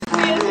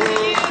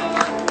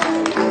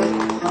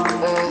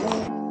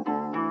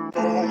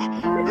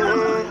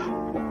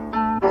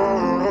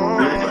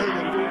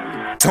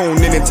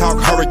and talk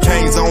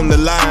hurricanes on the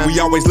line. We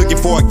always looking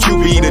for a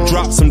QB to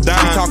drop some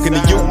dimes. We talking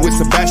to you with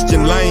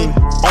Sebastian Lane.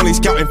 Only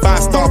scouting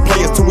 5-star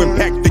players to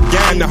impact the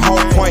game. The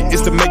whole point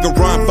is to make a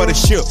run for the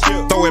ship.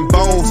 Throwing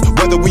bones,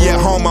 whether we at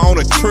home or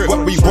on a trip.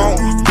 What we want,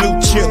 blue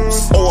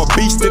chips or a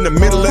beast in the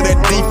middle of that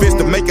defense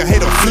to make a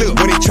hitter flip.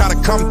 When they try to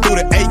come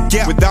through the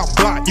A-gap without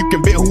block, you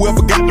can bet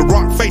whoever got the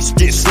rock face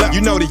get slapped.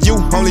 You know that you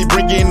only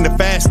bring in the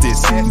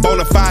fastest.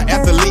 Bonafide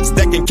athletes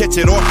that can catch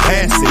it or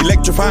pass it.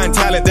 Electrifying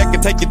talent that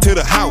can take you to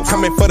the house.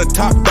 Coming for the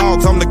top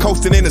dogs on the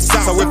coast and in the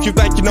south. So if you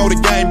think you know the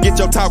game, get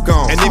your talk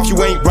on. And if you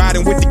ain't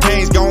riding with the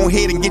Canes, go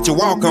ahead and get your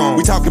walk on.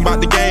 We talking about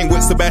the game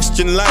with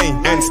Sebastian Lane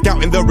and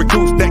scouting the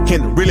recruits that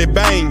can really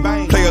bang.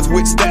 Players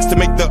with stats to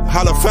make the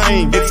Hall of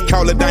Fame. It's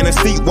called a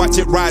dynasty, watch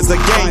it rise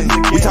again.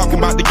 We talking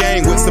about the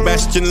game with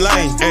Sebastian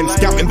Lane and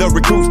scouting the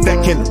recruits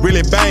that can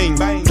really bang.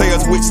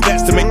 Players with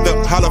stats to make the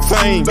Hall of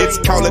Fame. It's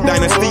called a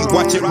dynasty,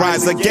 watch it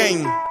rise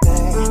again.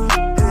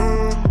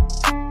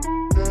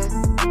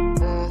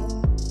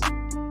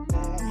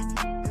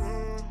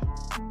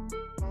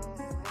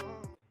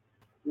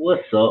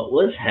 What's up?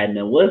 What's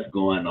happening? What's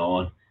going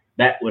on?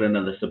 Back with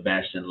another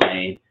Sebastian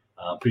Lane.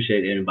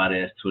 Appreciate everybody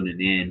that's tuning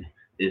in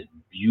this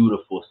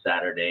beautiful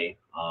Saturday.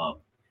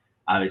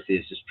 Obviously,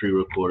 it's just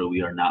pre-recorded.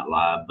 We are not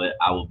live, but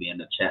I will be in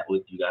the chat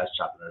with you guys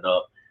chopping it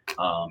up.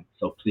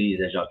 So please,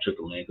 as y'all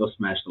trickle in, go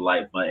smash the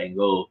like button,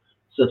 go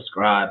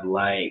subscribe,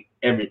 like,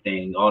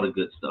 everything, all the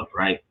good stuff,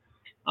 right?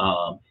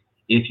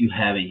 If you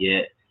haven't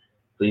yet,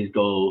 please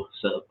go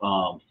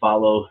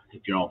follow.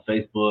 If you're on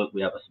Facebook,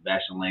 we have a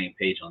Sebastian Lane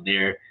page on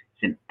there.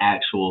 It's an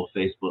actual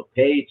Facebook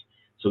page,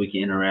 so we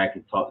can interact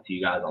and talk to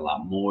you guys a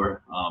lot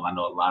more. I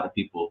know a lot of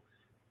people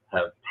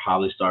have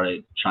probably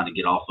started trying to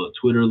get off of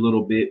Twitter a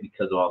little bit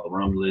because of all the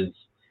rumblings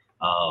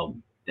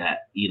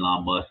that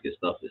Elon Musk and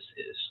stuff is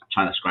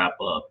trying to scrap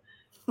up.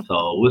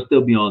 So we'll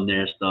still be on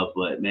there stuff,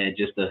 but man,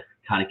 just to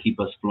kind of keep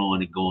us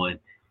flowing and going,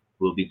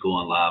 we'll be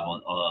going live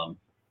on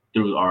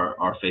through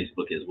our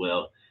Facebook as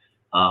well.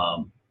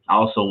 I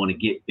also want to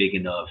get big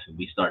enough and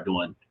we start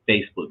doing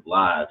Facebook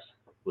Lives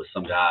with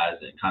some guys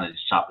and kind of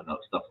just chopping up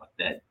stuff like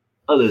that,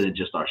 other than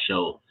just our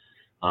show.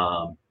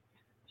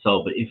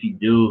 But if you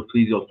do,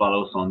 please go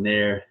follow us on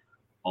there,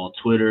 on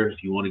Twitter.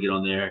 If you want to get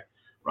on there,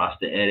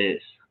 roster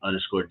edits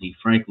 _D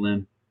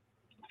Franklin.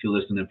 If you're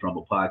listening from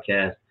a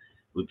podcast,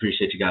 we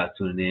appreciate you guys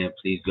tuning in.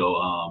 Please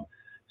go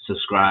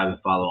subscribe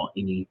and follow on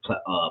any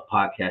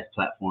podcast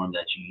platform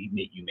that you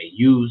may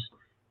use.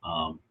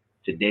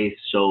 Today's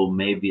show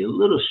may be a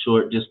little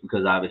short just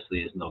because obviously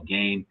it's no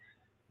game,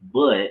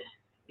 but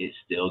it's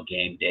still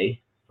game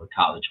day for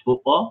college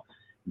football.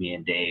 Me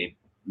and Dave,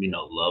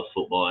 love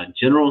football in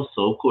general.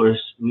 So of course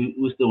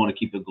we still want to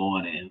keep it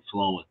going and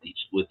flowing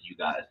with you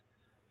guys.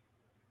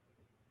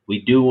 We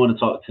do want to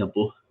talk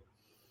Temple.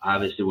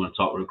 Obviously we want to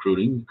talk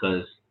recruiting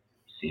because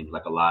it seems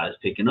like a lot is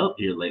picking up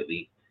here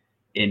lately.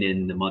 And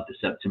in the month of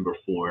September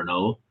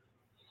 4-0,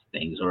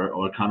 things are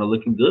kind of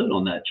looking good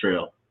on that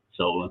trail.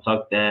 So we'll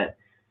talk that.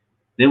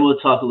 Then we'll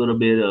talk a little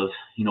bit of,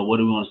 what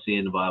do we want to see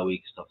in the bye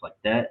week, stuff like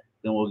that.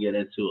 Then we'll get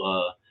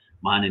into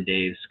mine and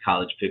Dave's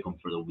college pick'em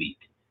for the week.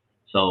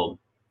 So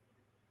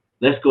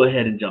let's go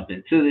ahead and jump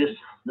into this.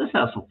 Let's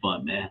have some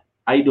fun, man.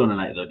 How you doing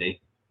tonight, though, Dave?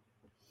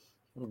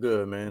 I'm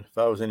good, man. If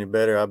I was any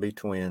better, I'd be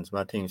Twins.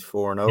 My team's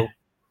 4-0.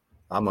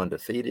 I'm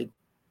undefeated.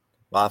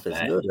 Life is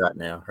good right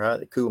now, right?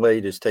 The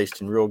Kool-Aid is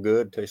tasting real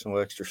good, tasting a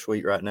little extra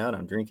sweet right now, and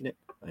I'm drinking it,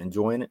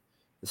 enjoying it.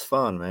 It's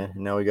fun, man.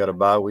 And now we got a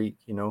bye week,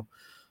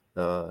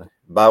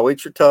 Bye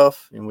weeks are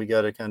tough, and we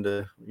got to kind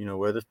of,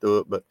 weather through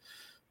it. But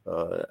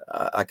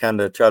I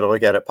kind of try to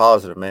look at it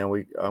positive, man.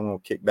 I'm going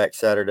to kick back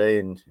Saturday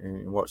and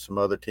watch some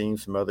other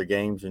teams, some other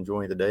games,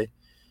 enjoy the day.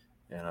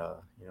 And,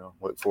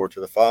 look forward to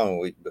the following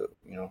week. But,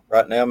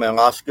 right now, man,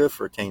 life's good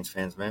for Canes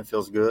fans, man.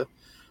 Feels good.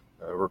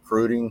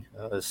 Recruiting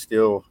is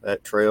still,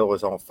 that trail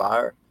is on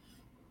fire.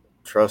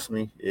 Trust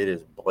me, it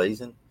is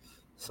blazing.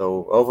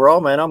 So,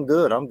 overall, man, I'm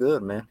good. I'm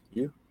good, man.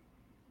 You?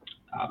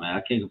 Man,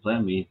 I can't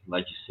complain. Me,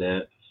 like you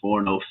said,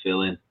 4-0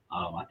 feeling.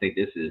 I think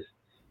this is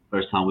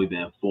first time we've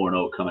been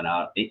 4-0 coming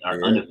out,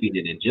 or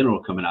undefeated in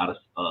general coming out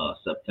of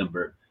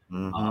September.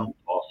 Mm-hmm.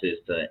 Losses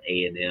to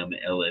A&M,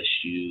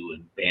 LSU,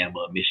 and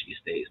Bama, Michigan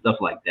State, stuff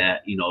like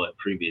that, in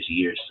previous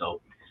years.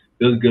 So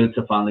feels good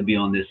to finally be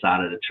on this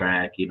side of the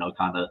track,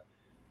 kind of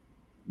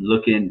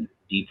looking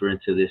deeper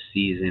into this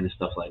season and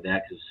stuff like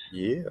that,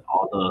 because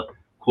all the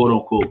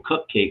quote-unquote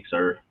cupcakes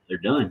they're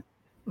done.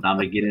 Time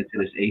to get into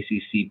this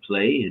ACC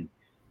play, and,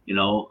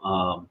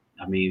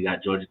 you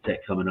got Georgia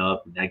Tech coming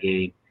up, and that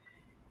game,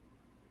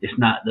 it's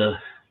not the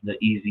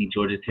easy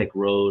Georgia Tech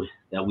road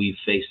that we've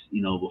faced,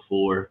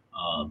 before.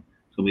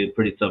 It's going to be a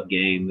pretty tough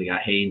game. They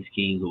got Haynes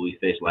King, who we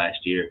faced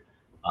last year.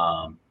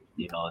 And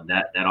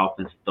that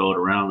offense, throw it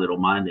around, they don't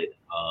mind it.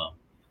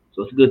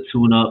 So it's a good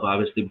tune-up,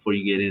 obviously, before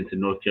you get into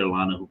North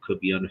Carolina, who could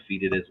be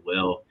undefeated as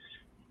well.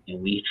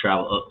 And we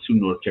travel up to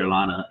North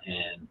Carolina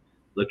and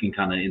looking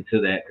kind of into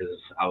that because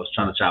I was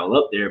trying to travel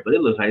up there, but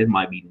it looks like it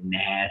might be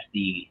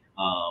nasty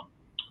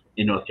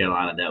in North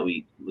Carolina that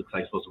week. Looks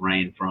like it's supposed to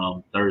rain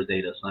from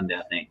Thursday to Sunday,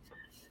 I think.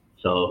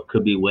 So it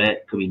could be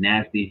wet, could be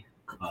nasty.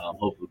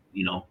 Hopefully,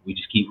 we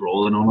just keep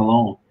rolling on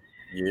along.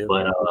 Yeah.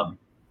 But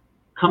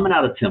coming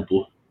out of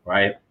Temple,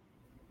 right?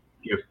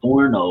 You're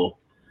 4-0,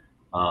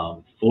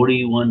 41-7.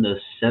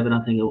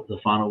 I think the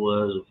final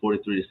was, or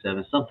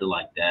 43-7, something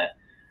like that.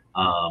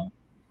 Um,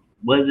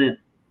 wasn't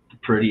the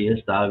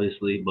prettiest,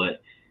 obviously,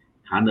 but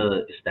kind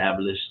of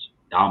established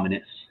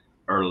dominance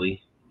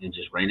early and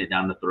just rained it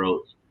down the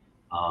throats.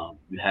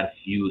 You had a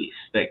few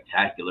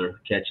spectacular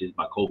catches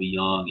by Kobe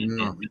Young and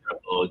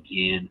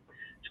again.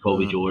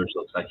 Jacoby George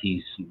looks like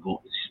he's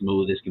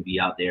smooth as can be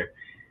out there.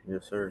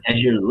 Yes, sir. As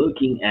you're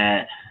looking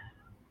at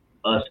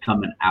us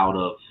coming out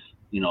of,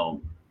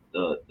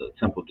 the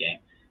Temple game,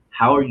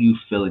 how are you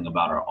feeling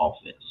about our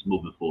offense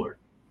moving forward?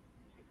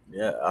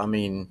 Yeah, I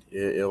mean,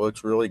 it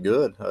looks really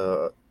good,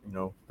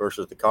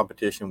 versus the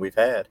competition we've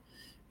had.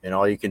 And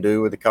all you can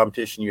do with the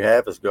competition you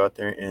have is go out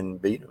there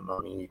and beat them. I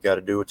mean, you got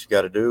to do what you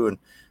got to do. And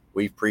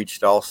we've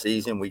preached all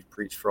season. We've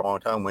preached for a long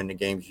time, win the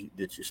games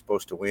that you're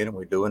supposed to win, and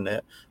we're doing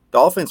that. The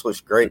offense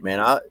looks great,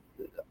 man.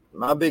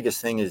 My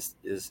biggest thing is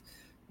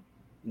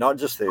not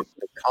just the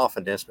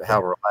confidence, but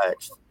how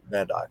relaxed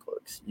Van Dyke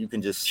looks. You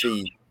can just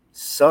see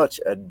such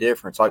a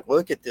difference. Like,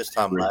 look at this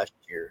time last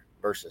year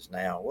versus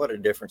now. What a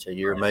difference a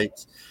year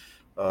makes.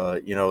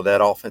 That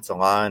offensive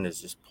line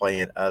is just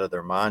playing out of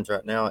their minds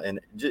right now. And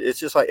it's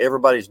just like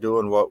everybody's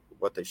doing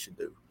what they should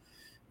do.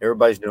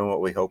 Everybody's doing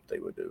what we hope they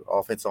would do.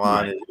 Offensive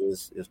line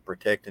is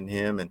protecting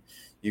him, and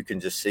you can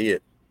just see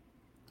it.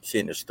 You see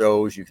it in his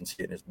throws. You can see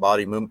it in his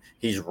body movement.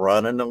 He's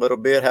running a little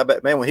bit. How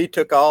about, man, when he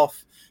took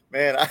off,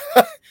 man, I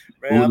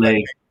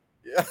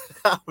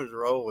was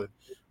rolling.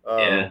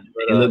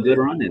 He looked good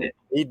running it.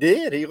 He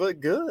did. He looked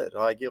good.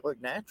 Like, it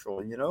looked natural,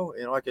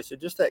 And like I said,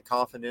 just that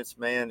confidence,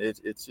 man.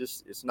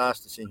 It's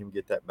nice to see him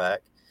get that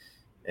back.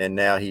 And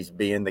now he's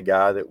being the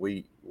guy that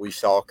we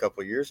saw a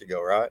couple of years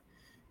ago, right?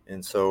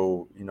 And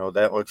so,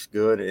 that looks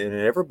good. And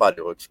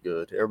everybody looks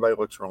good. Everybody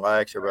looks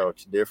relaxed. Everybody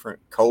looks different.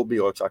 Kobe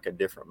looks like a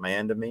different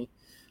man to me.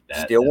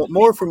 Still want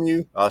more from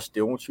you. I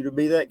still want you to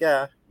be that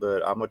guy,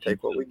 but I'm going to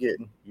take what we're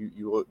getting.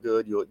 You look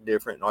good. You look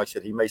different. And like I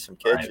said, he made some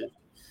catches. Right.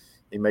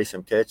 He made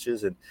some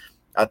catches. And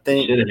I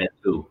think – should have had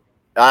two.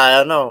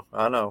 I know.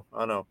 And I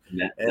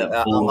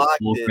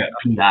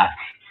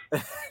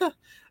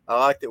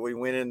like that we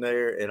went in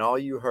there and all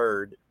you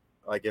heard,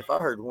 like if I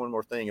heard one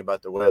more thing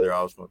about the weather,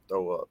 I was going to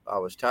throw up. I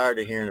was tired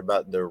of hearing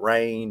about the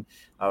rain.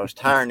 I was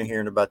tired of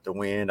hearing about the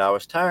wind. I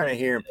was tired of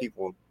hearing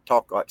people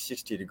talk like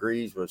 60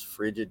 degrees was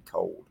frigid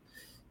cold.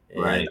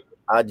 And right.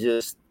 I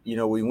just,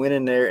 we went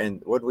in there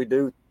and what did we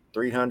do?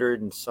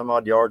 300 and some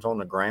odd yards on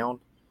the ground.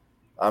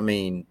 I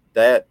mean,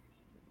 that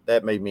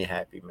made me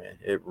happy, man.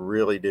 It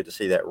really did to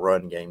see that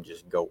run game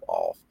just go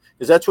off.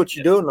 Because that's what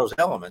you do in those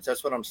elements.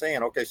 That's what I'm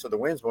saying. Okay, so the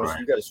wind's blowing, so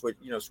you got to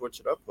switch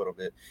it up a little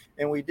bit.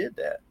 And we did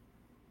that.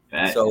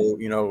 Right. So,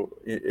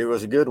 it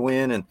was a good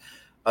win. And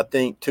I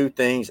think two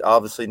things,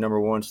 obviously,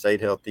 number one,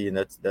 stayed healthy, and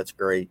that's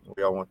great.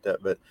 We all want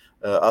that. But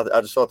I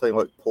just thought they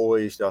looked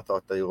poised. I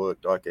thought they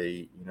looked like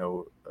a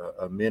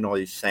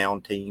mentally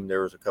sound team.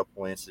 There was a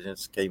couple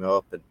incidents that came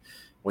up, and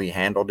we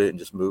handled it and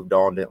just moved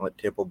on. Didn't let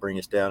Temple bring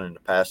us down. In the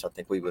past, I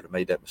think we would have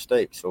made that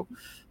mistake. So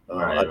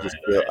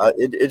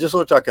it just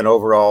looked like an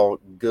overall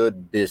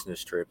good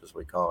business trip, as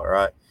we call it,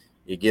 right?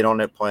 You get on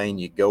that plane,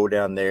 you go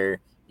down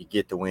there, you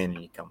get the win,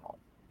 and you come home.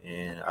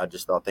 And I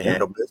just thought they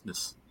handled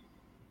business.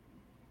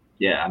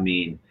 Yeah, I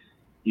mean,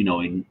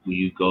 when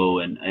you go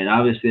and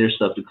obviously there's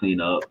stuff to clean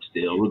up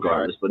still,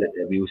 regardless. But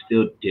I mean, we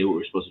still did what we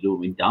were supposed to do.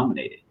 We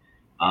dominated.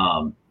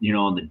 On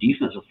the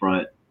defensive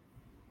front,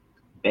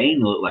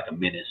 Bain looked like a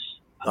menace.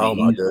 I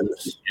mean, my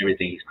goodness!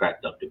 Everything he's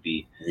cracked up to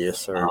be. Yes,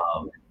 sir.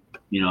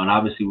 And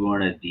obviously we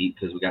weren't as deep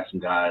because we got some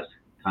guys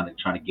kind of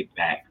trying to get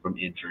back from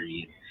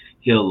injury and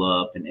heal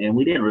up, and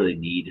we didn't really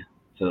need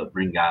to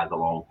bring guys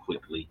along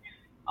quickly.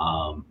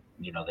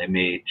 They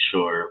made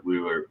sure we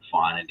were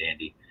fine and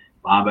dandy.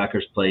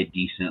 Linebackers played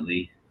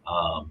decently,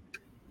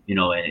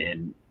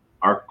 and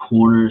our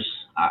corners,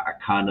 I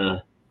kind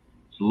of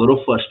was a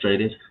little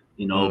frustrated,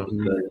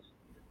 because,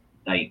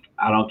 like,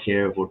 I don't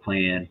care if we're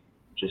playing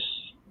just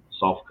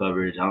soft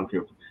coverage. I don't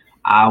care.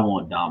 I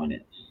want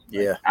dominance.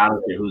 Yeah. I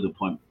don't care who the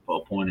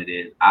opponent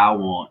is. I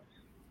want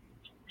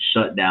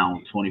shut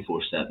down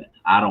 24/7.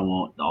 I don't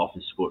want the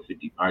offense to score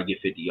 50 or get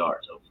 50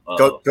 yards.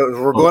 Because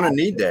we're going to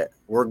need that.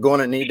 We're going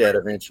to need that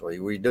eventually.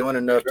 We're doing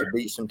enough to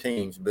beat some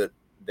teams, but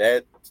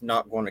that's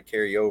not going to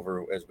carry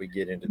over as we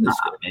get into this.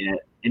 Man.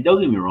 And don't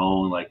get me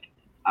wrong, like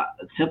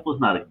Temple's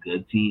not a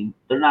good team.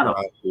 They're not a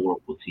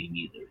horrible team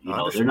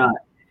either. They're not.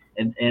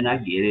 And I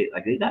get it.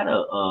 Like they got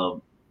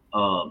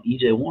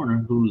EJ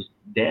Warner, whose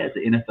dad's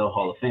an NFL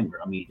Hall of Famer.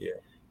 I mean,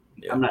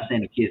 I'm not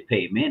saying the kid's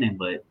Peyton Manning,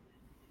 but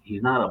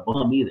he's not a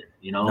bum either.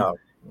 No.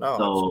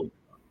 So,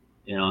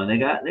 and they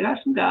got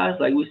some guys,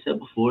 like we said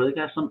before, they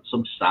got some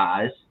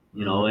size,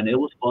 and it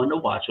was fun to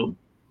watch them.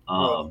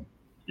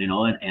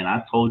 And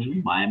I told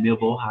you, Miami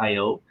of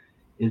Ohio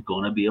is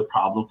going to be a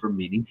problem for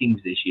many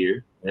teams this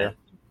year. Yeah.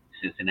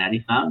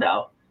 Cincinnati found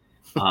out.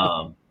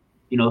 So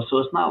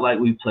it's not like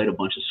we played a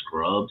bunch of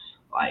scrubs,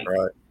 like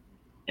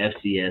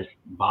FCS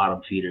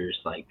bottom feeders,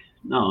 like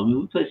No, I mean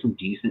we play some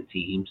decent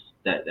teams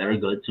that are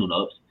good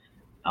tune-ups.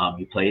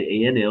 You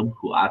played A&M,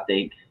 who I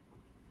think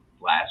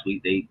last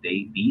week they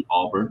beat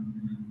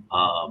Auburn.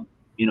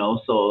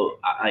 So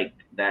I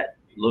that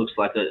looks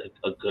like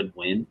a good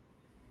win.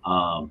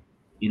 And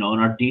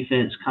our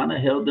defense kind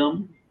of held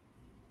them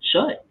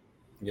shut.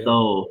 Yeah.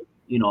 So,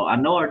 I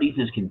know our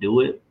defense can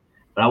do it,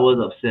 but I was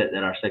upset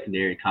that our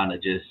secondary kind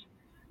of just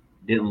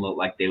didn't look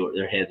like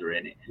their heads were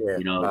in it. Yeah,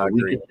 I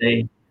We agree. could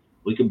say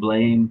we could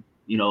blame,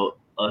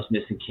 us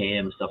missing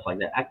Cam and stuff like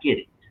that. I get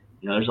it.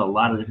 There's a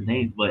lot of different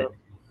things, but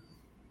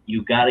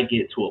you got to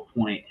get to a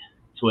point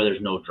to where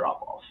there's no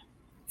drop off.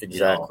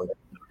 Exactly.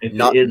 If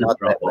Not it is a that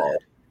drop bad.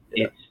 off,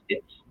 Yeah.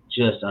 it's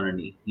just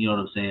underneath. You know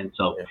what I'm saying?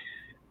 So,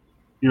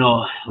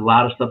 Yeah. a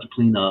lot of stuff to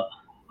clean up.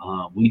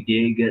 We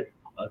did get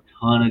a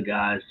ton of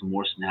guys some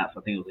more snaps.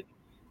 I think it was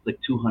like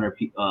 200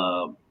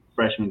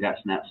 freshmen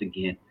got snaps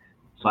again.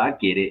 So I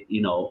get it.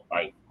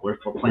 Like we're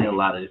playing a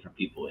lot of different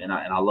people, and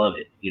I love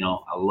it.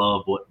 I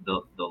love what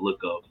the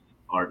look of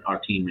our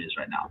team is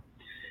right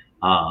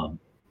now.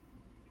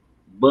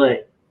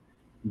 But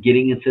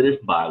getting into this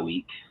bye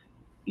week,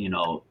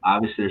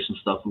 obviously there's some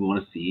stuff we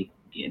want to see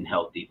getting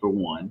healthy for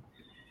one.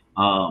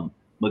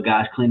 But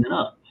guys cleaning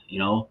up,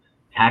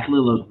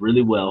 tackling looked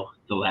really well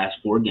the last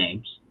 4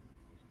 games.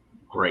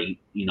 Great,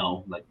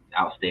 like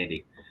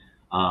outstanding.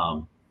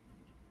 Um,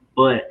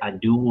 but I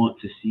do want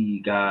to see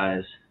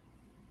guys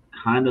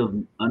kind of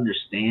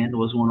understand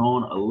what's going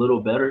on a little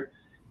better.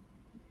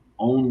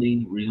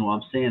 Only reason why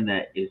I'm saying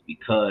that is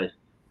because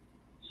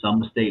some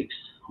mistakes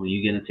when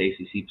you get into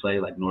ACC play,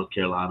 like North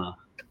Carolina,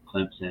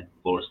 Clemson,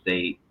 Florida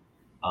State,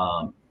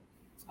 um,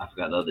 I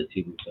forgot the other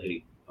team we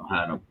played.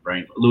 I had a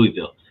brain.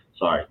 Louisville.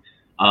 Sorry.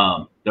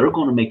 They're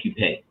going to make you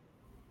pay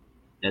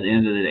at the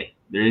end of the day.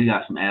 They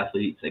got some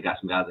athletes. They got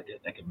some guys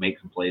that can make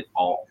some plays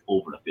all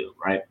over the field,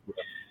 right?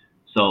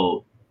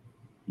 So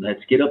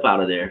let's get up out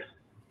of there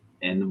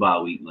in the bye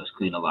week. Let's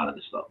clean a lot of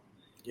this stuff.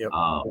 Yep.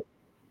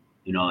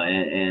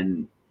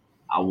 And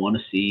I want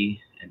to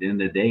see at the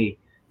end of the day,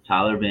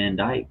 Tyler Van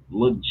Dyke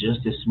look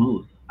just as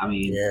smooth. I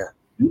mean, Yeah.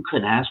 you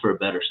couldn't ask for a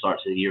better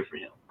start to the year for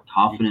him.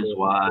 Confidence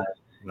wise,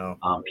 No.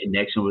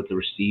 connection with the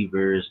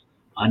receivers,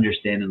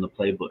 understanding the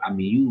playbook. I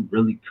mean, you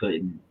really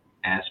couldn't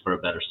ask for a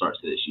better start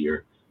to this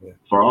year Yeah.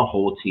 for our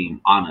whole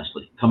team,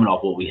 honestly, coming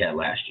off what we had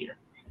last year.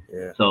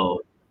 Yeah.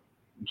 So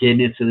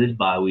getting into this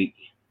bye week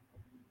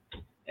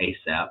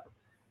ASAP,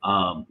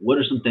 what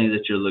are some things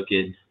that you're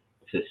looking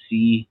to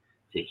see,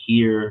 to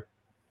hear?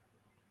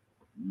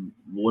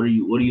 What are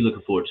you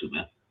looking forward to,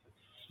 man?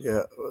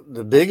 Yeah.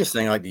 The biggest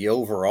thing, like the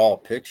overall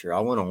picture,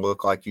 I want to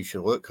look like you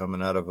should look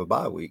coming out of a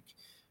bye week.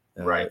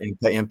 Right.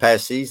 In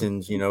past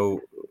seasons,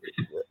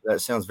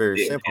 that sounds very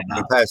Didn't simple. pan But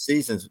in out. past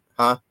seasons,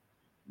 huh?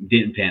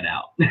 Didn't pan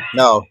out.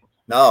 No.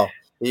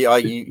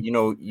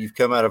 You've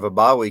come out of a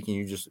bye week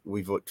and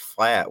we've looked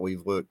flat.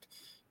 We've looked,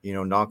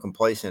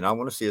 non-complacent. I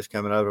want to see us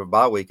coming out of a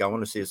bye week. I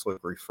want to see us look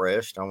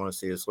refreshed. I want to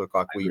see us look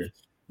like we've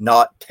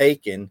not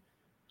taken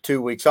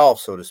 2 weeks off,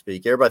 so to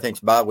speak. Everybody thinks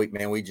bye week,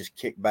 man, we just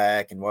kick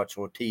back and watch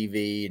on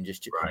TV and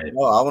just Right.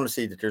 no. I want to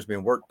see that there's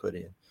been work put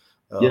in.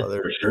 Yeah,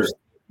 for sure.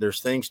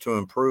 There's things to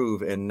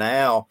improve, and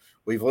now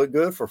we've looked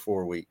good for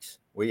 4 weeks.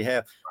 We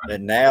have, Right.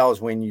 and now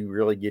is when you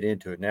really get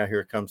into it. Now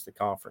here comes the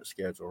conference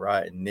schedule,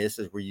 right? And this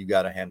is where you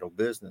got to handle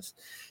business.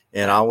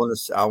 And I want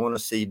to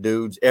see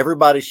dudes.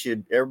 Everybody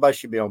should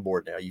be on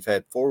board now. You've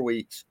had 4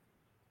 weeks.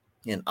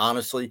 And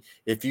honestly,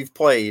 if you've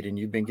played and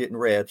you've been getting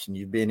reps and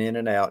you've been in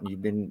and out and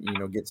you've been,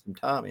 getting some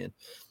time in,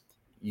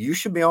 you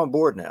should be on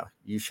board now.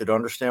 You should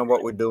understand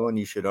what we're doing.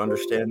 You should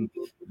understand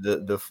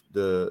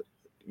the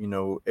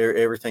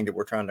everything that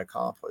we're trying to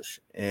accomplish,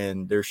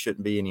 and there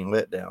shouldn't be any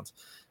letdowns.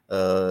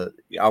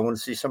 I want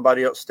to see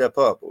somebody else step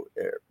up.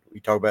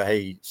 We talk about,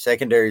 hey,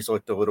 secondaries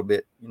looked a little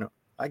bit,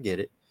 I get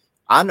it.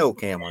 I know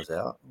Cam was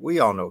out. We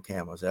all know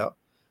Cam was out.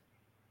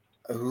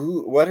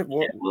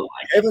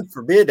 Heaven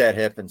forbid that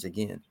happens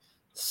again.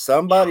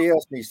 Somebody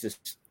else needs to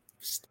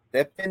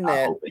step in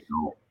that. I hope they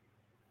don't.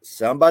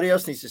 Somebody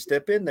else needs to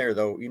step in there,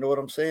 though. You know what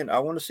I'm saying? I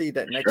want to see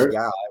that next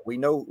guy. We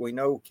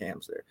know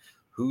Cam's there.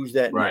 Who's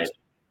that next?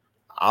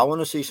 I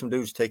want to see some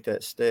dudes take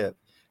that step.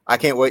 I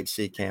can't wait to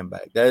see Cam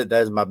back. That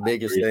is my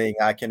biggest thing.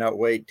 I cannot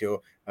wait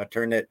till I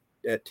turn that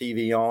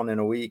TV on in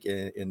a week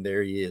and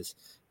there he is.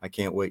 I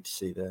can't wait to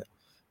see that.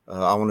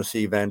 I want to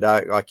see Van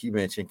Dyke, like you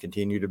mentioned,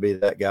 continue to be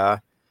that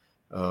guy.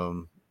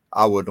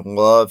 I would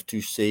love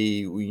to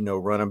see,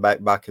 running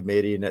back by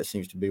committee, and that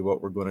seems to be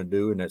what we're going to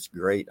do, and that's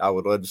great. I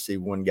would love to see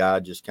one guy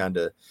just kind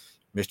of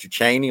Mr.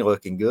 Chaney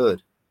looking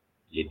good.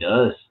 It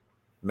does.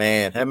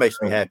 Man, that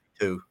makes me happy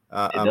too.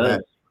 I'm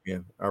happy. Yeah,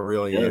 I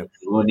really am.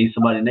 We'll need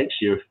somebody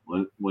next year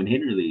when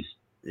Henry leaves.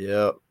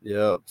 Yeah.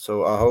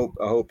 So I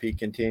hope he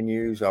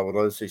continues. I would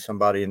love to see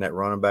somebody in that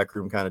running back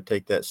room kind of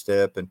take that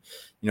step and,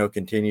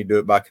 continue to do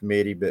it by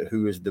committee, but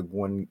who is the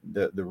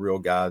real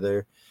guy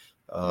there?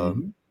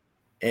 And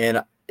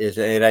it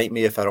ain't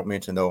me if I don't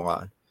mention the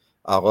O-line.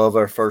 I love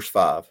our first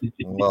 5.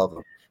 Love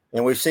them.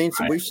 And we've seen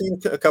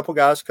a couple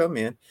guys come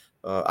in.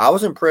 I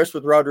was impressed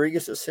with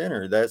Rodriguez at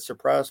center. That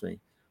surprised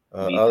me.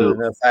 Other than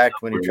the fact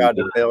when he tried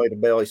to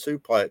belly-to-belly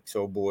suplex,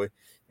 old boy,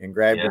 and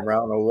grabbed him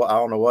around, I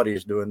don't know what he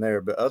was doing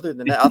there. But other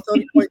than that, I thought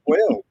he played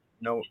well.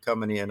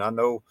 Coming in, I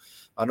know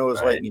it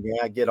was late in the game.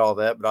 I get all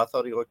that, but I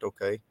thought he looked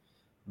okay.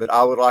 But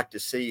I would like to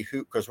see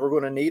who, because we're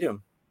going to need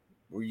him.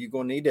 You're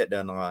going to need that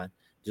down the line.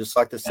 Just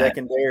like the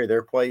secondary,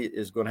 their play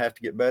is going to have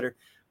to get better.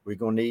 We're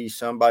going to need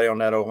somebody on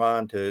that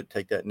O-line to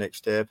take that next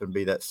step and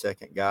be that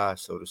second guy,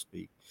 so to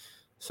speak.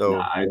 So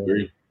I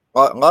agree.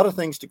 A lot of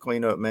things to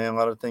clean up, man. A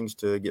lot of things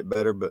to get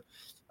better, but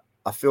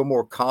I feel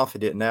more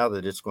confident now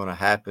that it's going to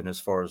happen as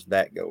far as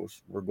that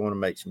goes. We're going to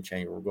make some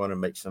change. We're going to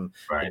make some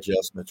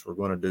adjustments. We're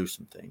going to do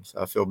some things.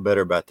 I feel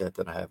better about that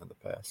than I have in the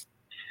past.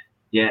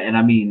 Yeah, and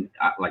I mean,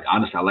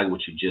 honestly, I like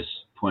what you just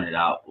pointed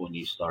out when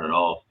you started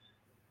off.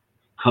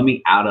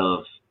 Coming out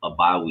of a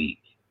bye week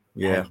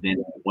has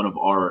been one of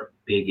our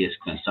biggest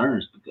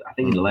concerns. I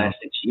think in the last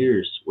 6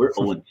 years, we're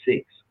 0-6.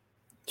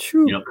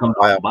 Coming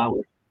off a bye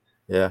week.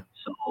 Yeah.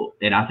 So,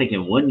 and I think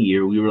in 1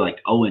 year we were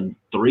like 0-3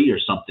 or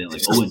something,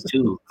 like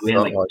 0-2. We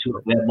had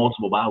we had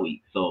multiple bye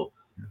weeks. So,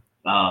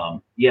 I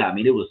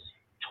mean, it was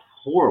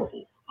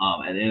horrible.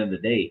 At the end of the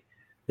day.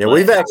 Yeah,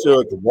 we've actually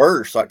looked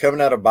worse. Like coming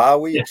out of bye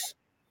weeks,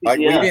 we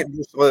didn't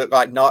just look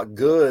like not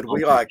good.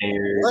 We what?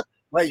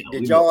 Wait,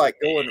 did y'all like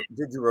go and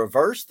did you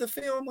reverse the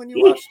film when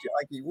you watched it?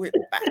 Like you went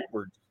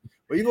backwards.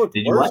 Well, you looked.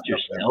 Did you watch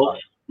yourself?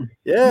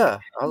 Yeah,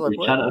 I was like,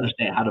 you're trying to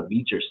understand how to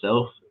beat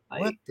yourself.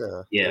 Like, bro.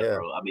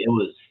 I mean, it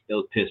was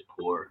piss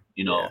poor,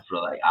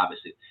 for like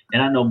obviously.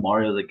 And I know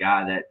Mario's a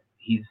guy that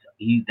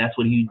that's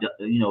what he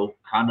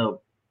kind of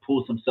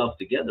pulls himself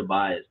together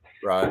by is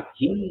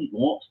he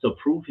wants to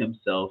prove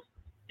himself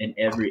in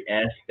every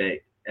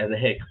aspect as a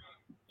head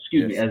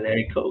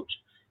coach.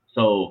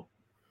 So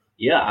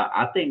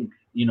I think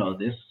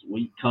this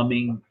week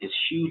coming is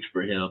huge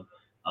for him.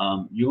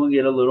 You're gonna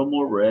get a little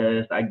more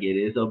rest. I get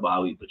it, it's a bye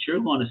week, but you're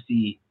gonna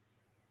see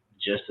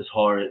just as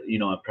hard,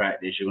 in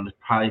practice. You're gonna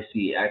probably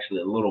see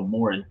actually a little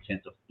more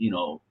intensive,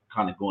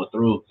 kind of going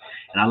through.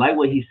 And I like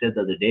what he said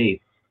the other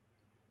day.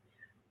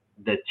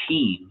 The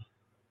team,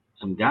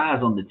 some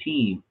guys on the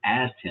team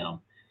asked him,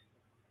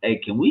 "Hey,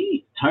 can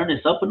we turn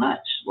this up a notch?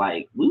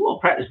 Like, we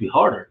want practice to be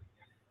harder."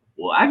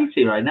 Well, I can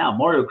say right now,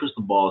 Mario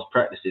Cristobal's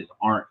practices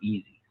aren't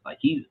easy. Like,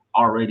 he's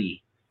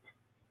already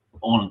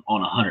on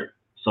 100.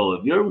 So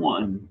if you're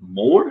wanting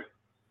more,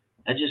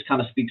 that just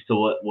kind of speaks to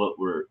what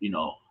we're,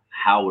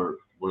 how we're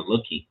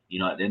looking,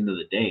 at the end of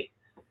the day.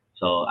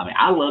 So I mean,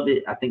 I love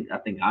it. I think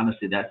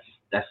honestly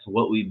that's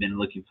what we've been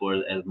looking for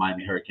as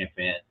Miami Hurricane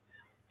fans,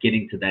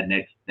 getting to that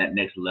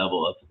next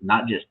level of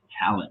not just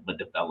talent but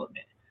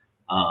development.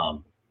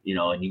 And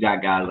you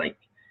got guys like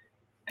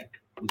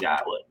we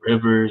got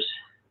Rivers,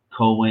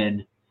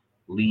 Cohen,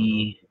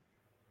 Lee,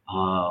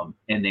 and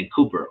then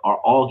Cooper are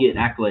all getting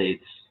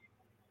accolades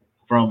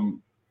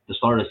from the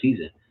start of the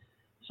season.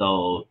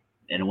 So,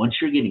 and once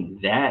you're getting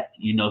that,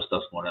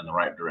 stuff's going in the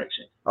right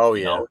direction. Oh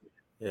yeah.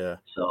 Yeah.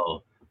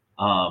 So,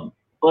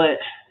 but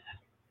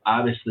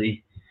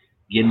obviously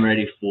getting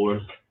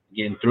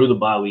through the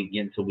bye week,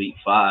 getting to week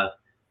 5,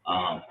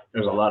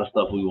 there's a lot of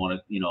stuff we want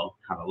to,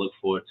 kind of look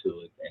forward to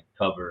and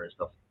cover and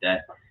stuff like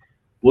that.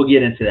 We'll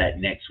get into that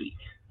next week.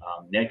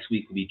 Next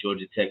week will be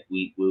Georgia Tech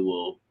week. We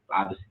will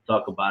obviously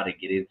talk about it,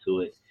 get into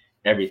it,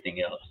 everything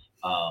else.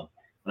 I'm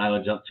not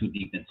going to jump too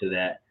deep into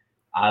that.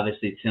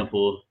 Obviously,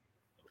 Temple,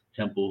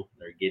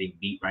 they're getting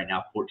beat right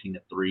now,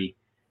 14-3.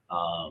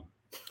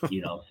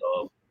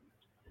 So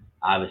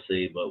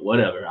obviously, but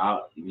whatever.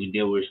 We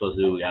did what we were supposed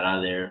to do. We got out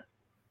of there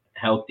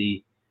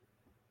healthy,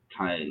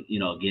 kind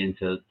of, get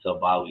into a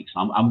bye week. So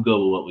I'm good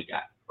with what we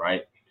got,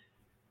 right?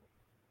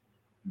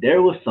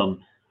 There was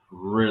some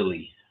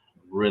really,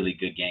 really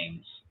good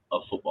games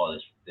of football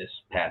this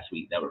past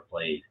week that were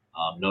played.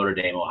 Notre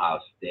Dame, Ohio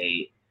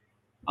State,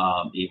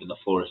 even the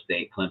Florida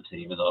State, Clemson,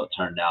 even though it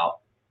turned out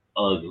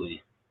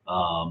ugly.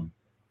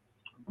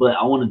 But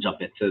I want to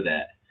jump into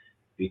that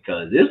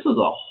because this was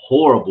a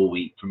horrible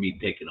week for me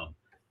picking them.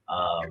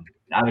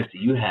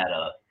 Obviously, you had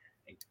an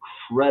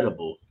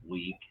incredible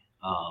week.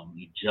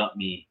 You jumped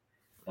me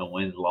in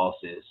wins,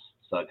 losses,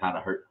 so it kind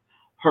of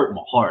hurt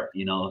my heart,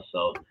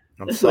 So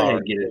let's go ahead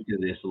and get into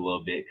this a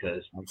little bit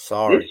because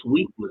this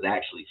week was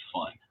actually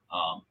fun.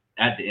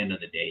 At the end of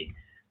the day,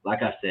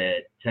 like I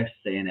said, Texas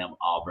A&M,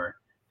 Auburn.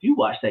 If you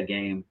watch that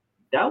game,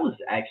 that was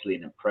actually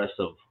an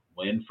impressive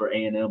win for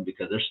A&M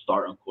because their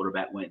starting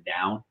quarterback went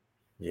down.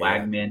 Yeah.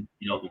 Wagman,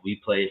 who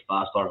we played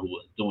 5-star, who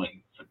was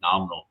doing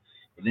phenomenal.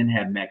 But then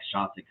had Max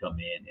Johnson come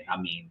in, and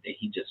I mean,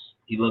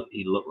 he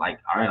looked like,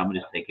 all right, I'm gonna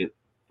just take it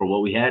for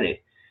what we had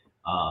it.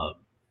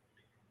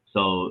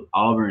 So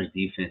Auburn's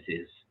defense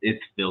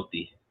it's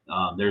filthy.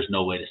 There's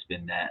no way to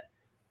spin that,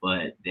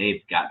 but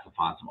they've got to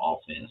find some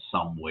offense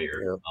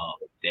somewhere.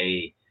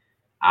 Yeah.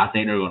 I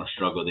think they're going to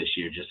struggle this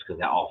year just because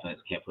that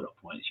offense can't put up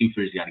points. Hugh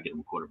Freeze's got to get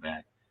them a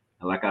quarterback.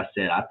 And like I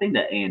said, I think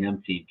that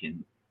A&M team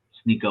can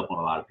sneak up on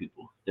a lot of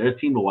people. They're a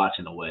team to watch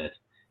in the West,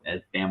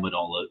 as Bama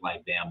don't look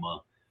like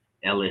Bama.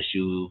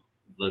 LSU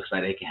looks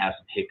like they can have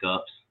some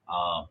hiccups.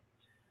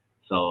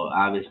 So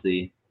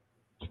obviously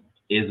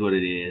is what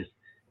it is.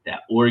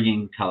 That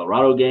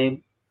Oregon-Colorado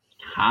game,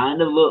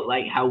 kind of looked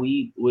like how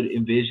we would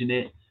envision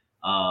it.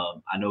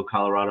 I know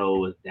Colorado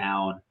was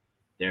down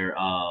their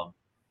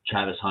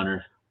Travis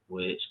Hunter,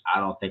 which I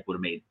don't think would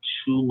have made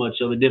too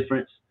much of a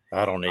difference.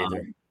 I don't either.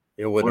 Um,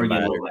 It wouldn't Oregon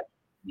have looked mattered. like,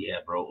 yeah,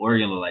 bro.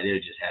 Oregon looked like they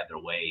just had their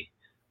way.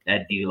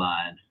 That D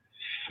line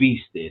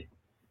feasted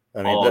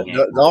I mean, all game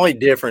the long. only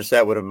difference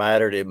that would have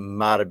mattered, it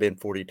might have been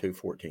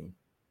 42-14.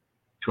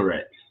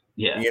 Correct.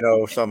 Yeah.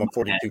 Some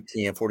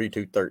 42-10,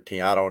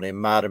 42-13. I don't know. It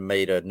might have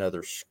made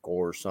another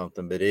score or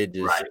something, but it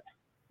just, Right.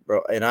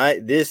 bro. And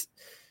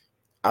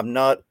I'm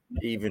not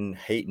even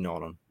hating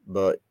on them,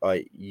 but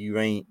like you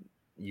ain't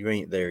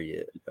there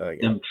yet.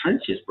 Them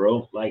trenches,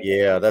 bro. Like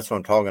Yeah, that's what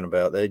I'm talking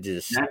about. They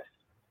just,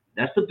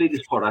 that's the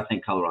biggest part I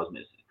think Colorado's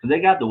missing because they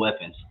got the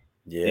weapons.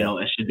 yeah,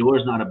 And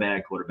Shador's not a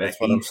bad quarterback.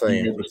 that's what I'm He's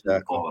saying. able to move the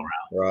Exactly. ball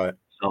around. Right.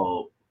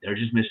 So they're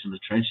just missing the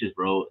trenches,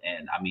 bro.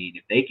 And I mean,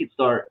 if they could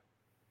start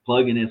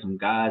plugging in some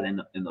guys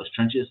in those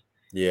trenches,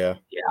 Yeah.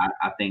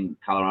 I think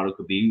Colorado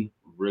could be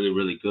really,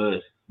 really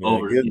good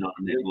over the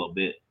next little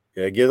bit.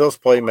 Yeah, give those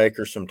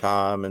playmakers some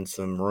time and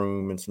some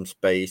room and some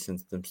space and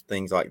some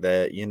things like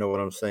that. You know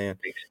what I'm saying?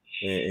 Makes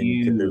And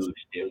you could do.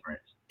 huge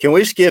difference. Can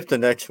we skip the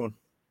next one?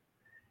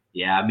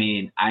 Yeah, I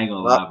mean, I ain't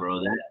gonna lie,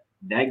 bro.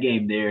 That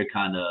game there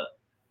kind of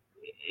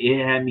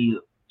it had me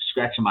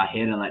scratching my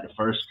head in like the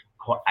first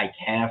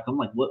half. I'm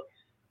like, what?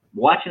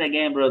 Watching that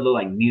game, bro, it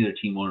looked like neither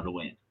team wanted to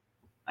win.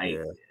 Like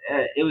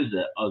it was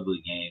an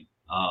ugly game.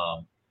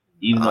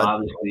 Even though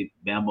obviously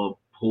Bama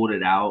pulled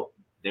it out,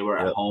 they were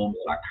at home,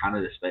 so I kind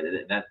of expected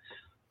it.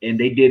 And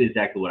they did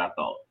exactly what I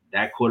thought.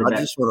 That quarterback.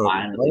 I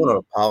want to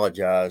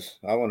apologize.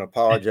 I want to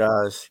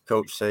apologize,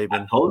 Coach Saban.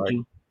 I told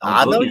you.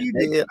 I know you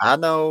did. I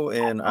know,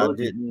 and I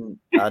didn't.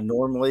 I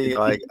normally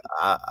I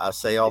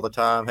say all the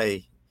time,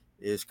 hey,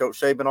 is Coach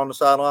Saban on the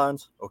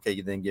sidelines? Okay,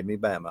 you then give me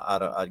Bama.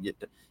 I get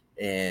to,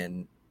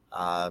 and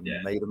I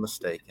made a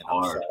mistake, and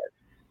I'm sorry.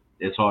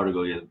 It's hard to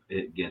go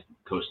against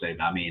Coach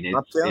Saban. I mean,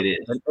 it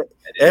is.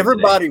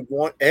 Everybody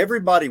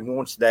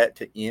wants that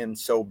to end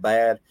so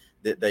bad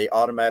that they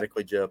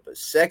automatically jump. The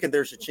second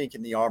there's a chink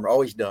in the armor,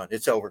 oh, he's done.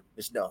 It's over.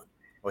 It's done.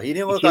 Well, he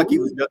didn't look like he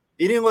was done.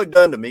 He didn't look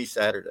done to me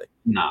Saturday.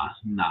 Nah.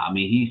 I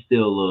mean, he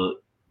still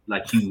looked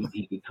like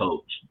he could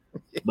coach.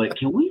 But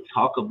can we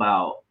talk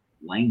about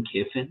Lane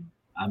Kiffin?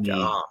 I mean,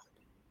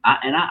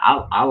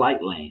 I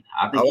like Lane.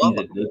 I think he's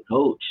a good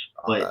coach.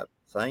 But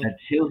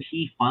until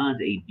he finds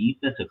a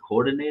defensive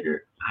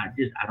coordinator,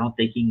 I don't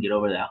think he can get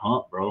over that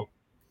hump, bro.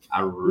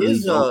 I really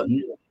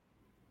don't.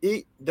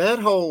 That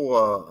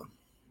whole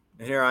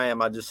here I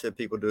am. I just said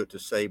people do it to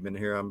Saban.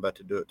 Here I'm about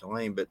to do it to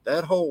Lane. But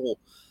that whole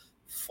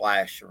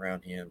flash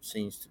around him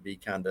seems to be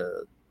kind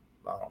of,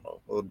 I don't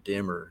know, a little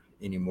dimmer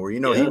anymore. He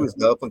was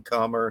the up and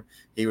comer.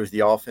 He was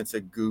the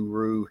offensive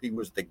guru. He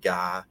was the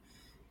guy.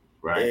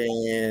 Right.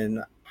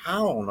 And I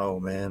don't know,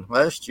 man.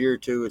 Last year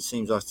too, it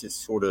seems like it's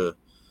sort of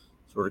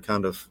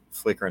kind of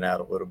flickering out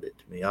a little bit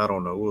to me. I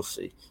don't know. We'll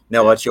see.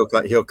 Now watch,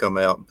 he'll come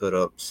out and put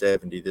up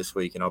 70 this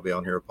week, and I'll be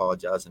on here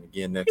apologizing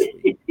again next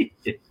week.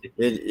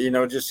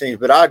 It just seems.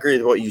 But I agree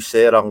with what you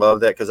said. I love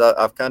that because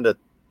I've kind of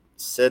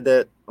said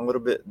that a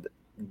little bit.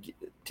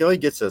 Till he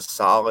gets a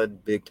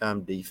solid big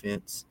time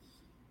defensive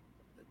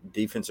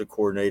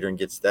coordinator and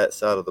gets that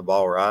side of the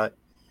ball right,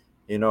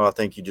 I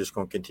think you're just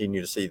going to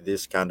continue to see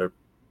this kind of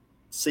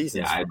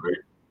season. Yeah, I agree.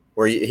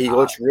 Where he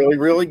looks really,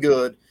 really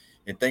good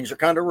and things are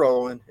kind of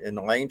rolling in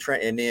the lane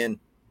train, and then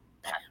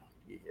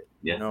you hit,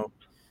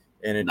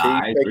 And until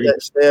you take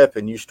that step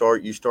and you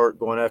start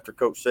going after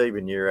Coach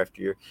Saban year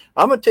after year,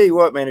 I'm gonna tell you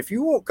what, man. If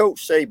you want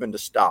Coach Saban to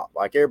stop,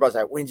 like everybody's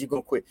like, when's he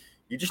gonna quit?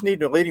 You just need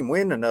to let him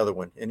win another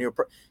one, and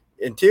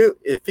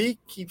if he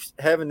keeps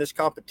having this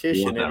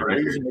competition and a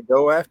reason to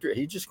go after it,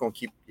 he's just gonna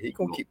keep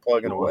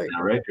plugging away.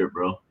 That record,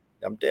 bro.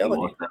 I'm telling you, he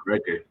wants that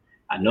record.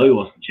 I know he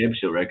wants some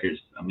championship records.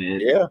 I mean,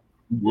 he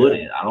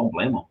wouldn't. I don't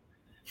blame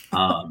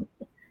him.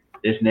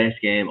 This next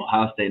game,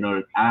 Ohio State,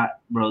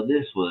 bro,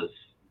 it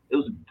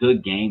was a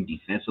good game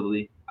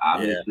defensively,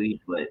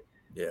 obviously, but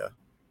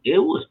it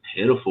was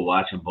pitiful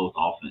watching both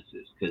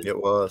offenses because it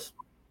was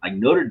like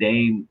Notre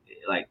Dame,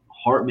 like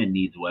Hartman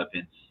needs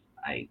weapons.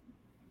 Like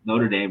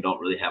Notre Dame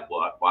don't really have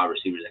wide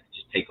receivers that can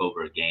just take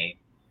over a game,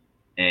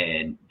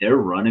 and their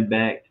running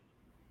back,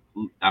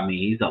 I mean,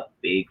 he's a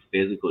big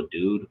physical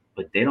dude,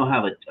 but they don't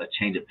have a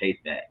change of pace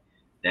back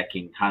that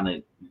can kind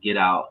of get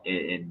out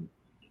and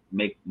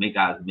make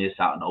guys miss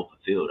out in the open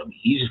field. I mean,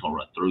 he's just gonna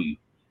run through you.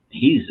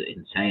 He's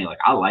insane. Like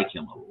I like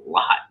him a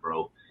lot,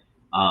 bro.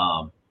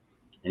 And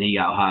then you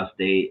got Ohio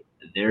State.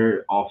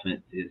 Their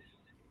offense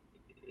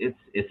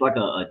it's like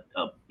a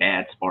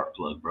bad spark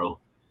plug, bro.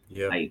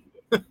 Yeah. Like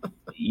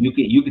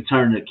you could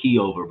turn the key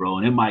over, bro,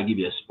 and it might give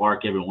you a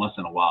spark every once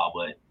in a while,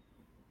 but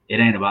it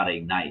ain't about to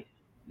ignite.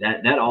 That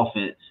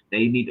offense,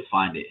 they need to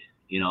find it.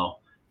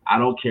 I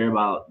don't care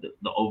about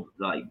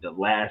the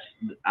last.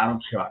 I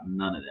don't care about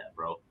none of that,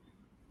 bro.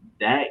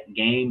 That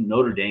game,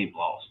 Notre Dame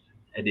lost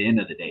at the end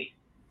of the day.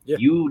 Yeah.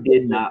 You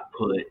did not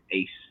put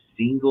a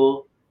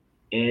single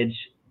edge,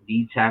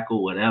 D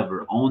tackle,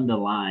 whatever, on the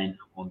line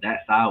on that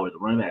side where the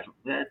running back.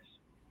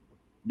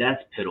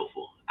 that's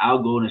pitiful. Al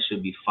Golden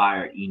should be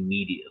fired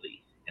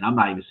immediately, and I'm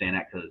not even saying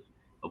that because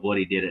of what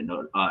he did at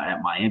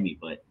Miami,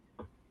 but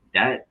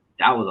that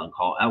was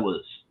uncalled. That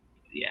was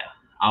yeah.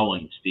 I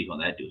won't even speak on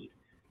that dude.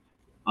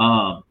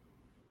 Um,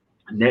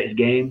 Next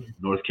game,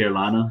 North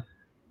Carolina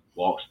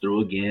walks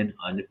through again,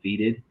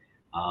 undefeated.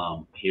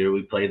 Here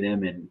we play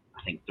them in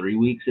I think 3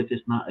 weeks, if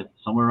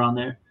somewhere around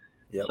there.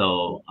 Yep.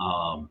 So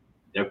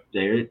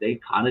they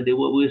kind of did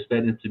what we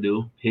expected them to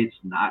do. Pitt's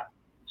not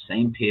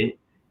same Pitt.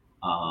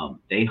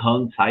 They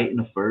hung tight in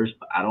the first,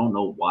 but I don't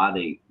know why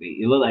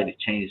it looked like they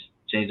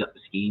changed up the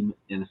scheme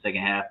in the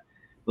second half.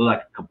 It looked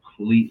like a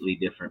completely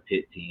different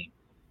Pitt team.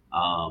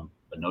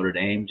 But Notre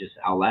Dame just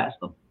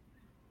outlasted them.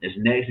 This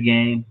next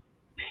game,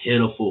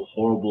 pitiful,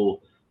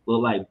 horrible.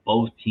 Look like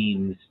both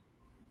teams,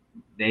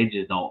 they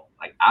just don't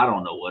like. I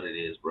don't know what it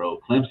is, bro.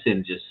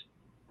 Clemson just,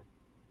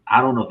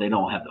 I don't know if they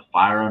don't have the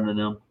fire under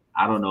them.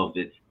 I don't know if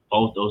it's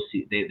both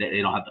OC. They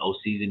don't have the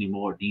OCs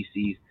anymore,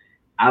 DCs.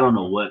 I don't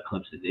know what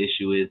Clemson's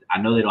issue is.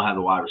 I know they don't have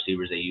the wide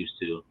receivers they used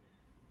to.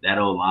 That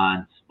old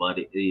line's, but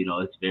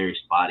it's very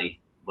spotty.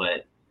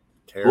 But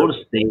Terrible.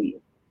 Florida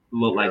State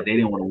looked like they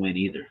didn't want to win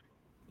either.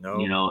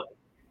 No.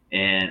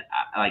 And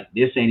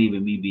this ain't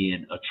even me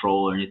being a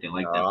troll or anything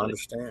like that. I But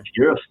understand. if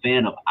you're a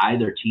fan of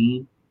either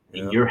team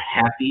and you're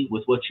happy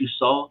with what you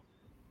saw,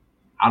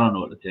 I don't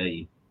know what to tell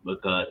you,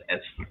 because as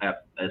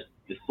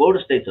if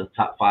Florida State's a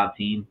top 5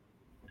 team,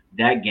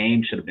 that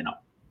game should have been a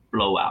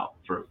blowout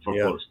for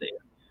Florida State.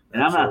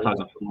 And Absolutely. I'm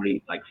not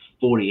talking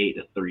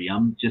 48-3.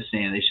 I'm just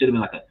saying they should have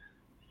been like a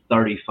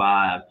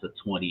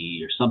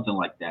 35-20 or something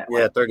like that.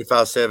 Yeah, like,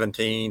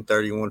 35-17,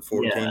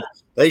 31-14. Yeah.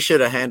 They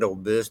should have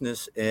handled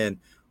business. And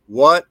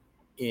what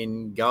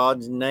in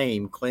God's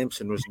name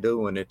Clemson was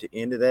doing at the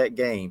end of that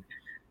game,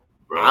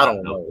 bro, I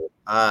don't know.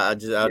 I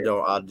just don't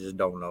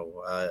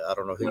know. I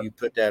don't know who you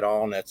put that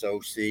on. That's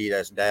OC.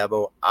 That's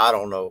Dabo. I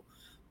don't know.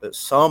 But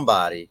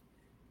somebody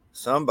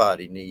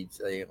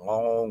needs a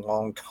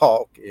long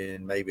talk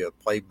and maybe a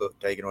playbook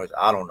taken away.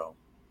 I don't know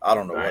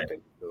what they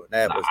were doing.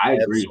 That was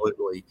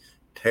absolutely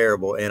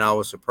terrible. And I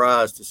was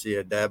surprised to see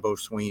a Dabo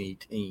Sweeney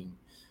team.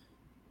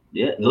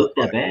 Yeah, it looked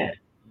that bad.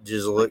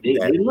 Just look. They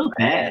look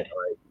bad.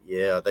 Right?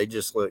 Yeah, they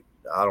just look.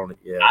 I don't.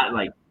 Yeah.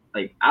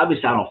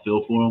 Obviously, I don't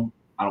feel for them.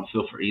 I don't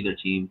feel for either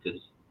team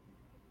because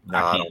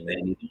I can't say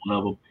either one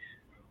of them.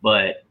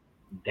 But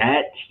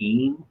that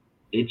team,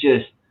 it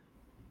just,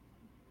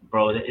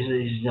 bro. As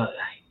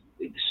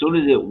soon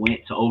as it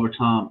went to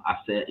overtime, I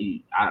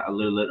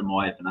literally looked at my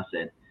wife and I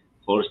said,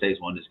 "Florida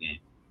State's won this game."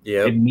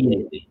 Yeah.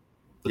 Immediately,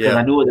 because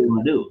I knew what they were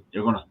going to do.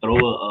 They're going to throw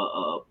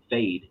a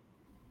fade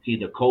to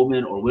either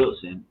Coleman or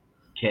Wilson.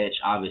 Catch,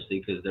 obviously,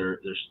 because their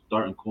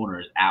starting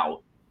corner is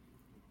out.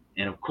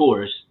 And of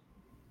course,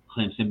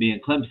 Clemson being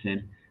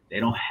Clemson, they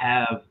don't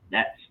have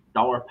that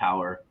star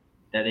power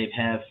that they've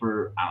had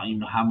for I don't even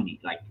know how many,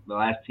 like the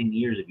last 10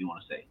 years, if you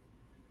want to say.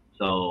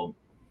 So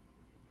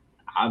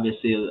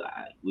obviously,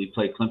 we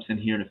play Clemson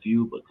here in a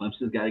few, but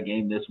Clemson's got a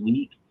game this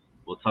week.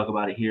 We'll talk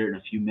about it here in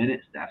a few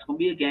minutes. That's going to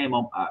be a game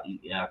I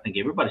think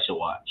everybody should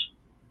watch,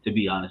 to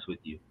be honest with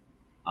you.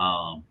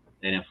 And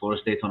then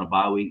Florida State's on a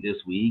bye week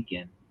this week,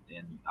 and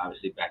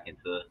obviously back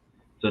into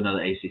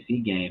another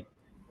ACC game.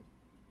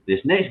 This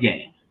next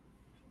game,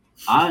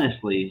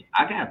 honestly,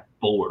 I got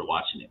bored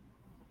watching it.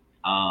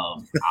 I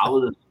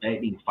was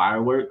expecting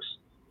fireworks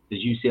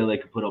because UCLA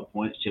could put up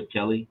points, Chip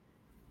Kelly,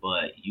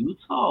 but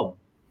Utah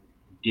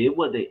did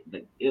what it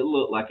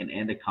looked like an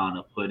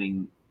anaconda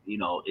putting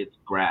its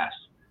grasp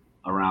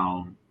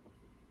around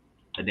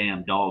a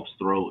damn dog's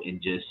throat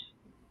and just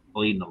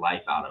bleeding the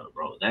life out of it,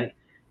 bro.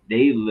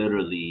 They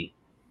literally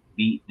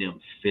beat them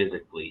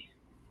physically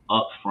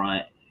up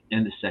front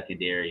in the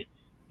secondary,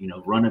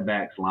 running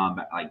backs,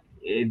 linebackers.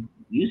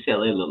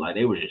 UCLA looked like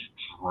they were just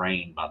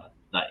trained by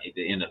at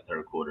the end of the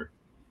third quarter.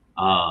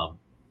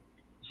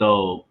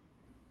 So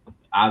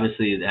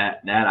obviously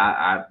that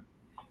I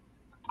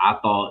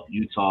thought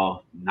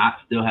Utah not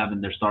still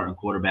having their starting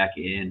quarterback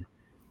in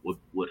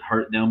would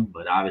hurt them,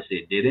 but obviously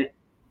it didn't.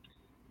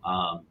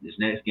 This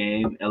next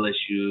game,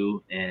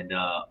 LSU and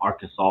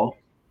Arkansas.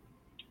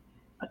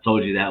 I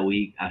told you that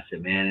week, I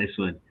said, man, this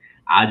one,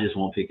 I just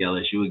won't pick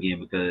LSU again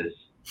because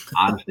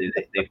honestly,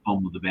 they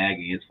fumbled the bag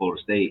against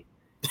Florida State.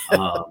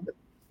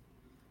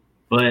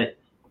 But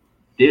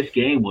this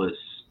game was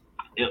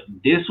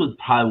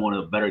probably one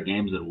of the better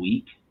games of the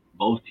week.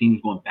 Both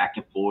teams going back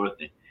and forth,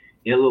 and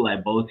it looked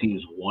like both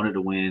teams wanted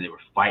to win. They were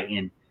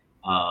fighting,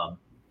 and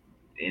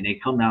they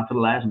come down to the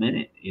last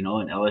minute, and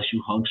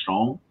LSU hung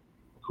strong.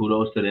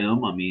 Kudos to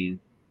them. I mean,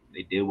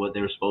 they did what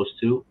they were supposed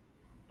to.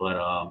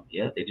 But,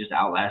 they just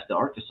outlasted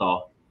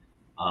Arkansas.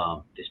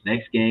 This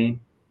next game,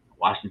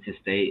 Washington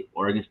State,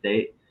 Oregon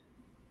State,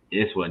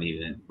 this wasn't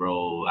even,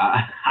 bro.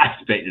 I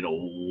expected a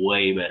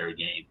way better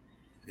game.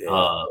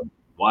 Yeah.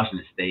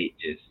 Washington State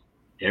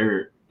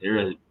they're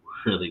a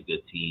really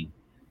good team.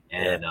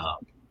 And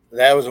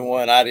that was the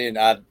one I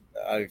didn't.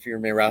 If you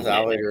remember,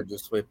 I later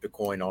just flipped a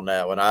coin on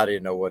that one. I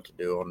didn't know what to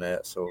do on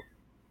that. So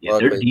yeah,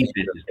 their defense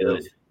is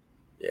good.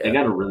 Yeah. They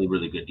got a really,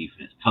 really good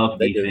defense. Tough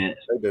defense.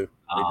 They do.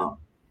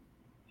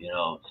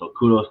 So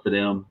kudos to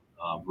them.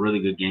 Really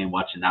good game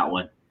watching that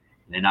one.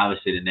 And then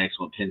obviously the next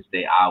one, Penn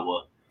State,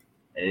 Iowa.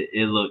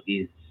 It looked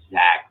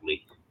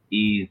exactly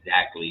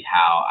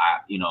how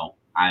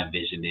I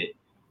envisioned it.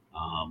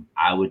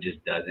 Iowa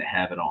just doesn't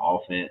have it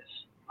on offense.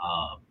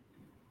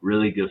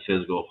 Really good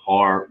physical,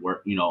 hard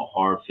work,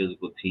 hard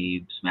physical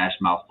team, smash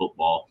mouth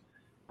football,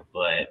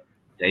 but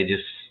they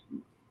just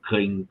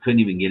couldn't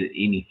even get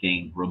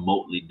anything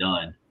remotely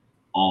done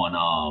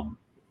on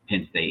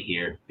Penn State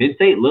here. Penn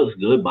State looks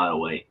good, by the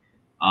way.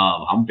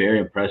 I'm very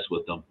impressed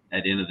with them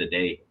at the end of the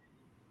day.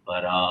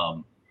 But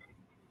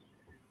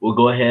we'll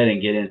go ahead and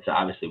get into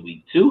obviously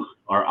week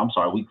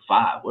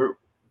 5. We're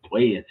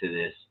way into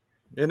this.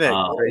 Isn't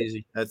that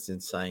crazy? That's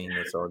insane.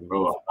 That's already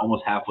We're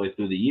almost halfway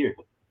through the year.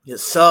 It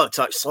sucks.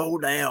 Like, slow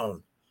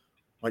down.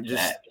 Like,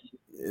 just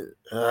it's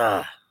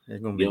gonna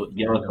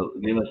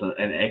give us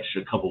an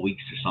extra couple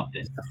weeks or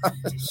something.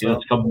 Give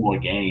us a couple more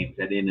games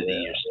at the end of the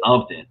year,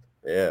 something.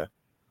 Yeah.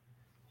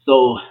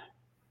 So,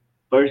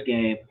 first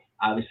game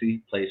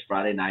obviously plays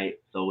Friday night.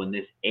 So when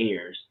this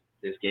airs,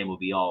 this game will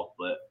be off,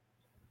 but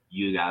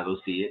you guys will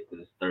see it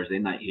because it's Thursday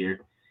night here.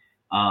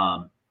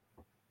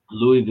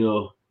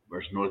 Louisville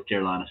versus North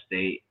Carolina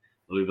State.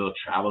 Louisville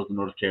travels to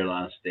North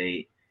Carolina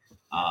State.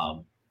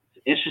 It's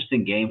an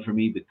interesting game for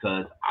me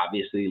because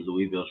obviously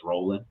Louisville's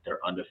rolling.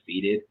 They're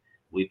undefeated.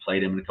 We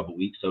played them in a couple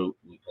weeks, so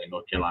we play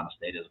North Carolina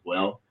State as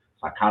well.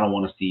 So I kind of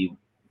want to see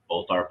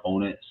both our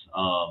opponents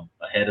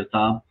ahead of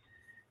time.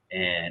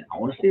 And I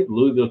want to see if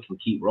Louisville can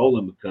keep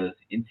rolling because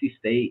NC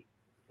State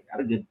got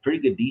a pretty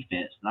good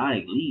defense. Not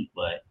elite,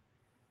 but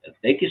if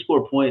they can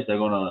score points, I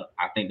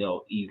think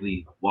they'll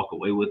easily walk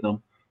away with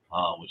them,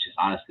 which is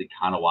honestly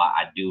kind of why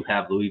I do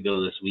have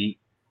Louisville this week.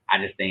 I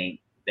just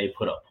think they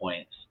put up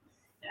points,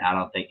 and I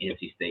don't think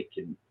NC State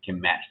can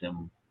match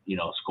them,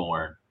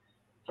 scoring.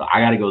 So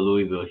I got to go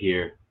Louisville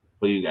here.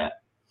 What do you got?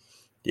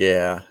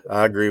 Yeah,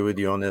 I agree with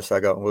you on this. I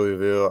got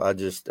Louisville. I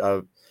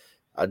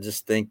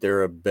just think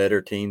they're a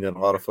better team than a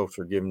lot of folks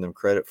are giving them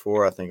credit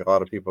for. I think a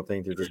lot of people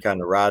think they're just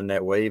kind of riding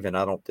that wave, and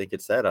I don't think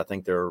it's that. I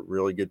think they're a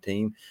really good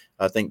team.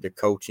 I think the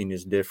coaching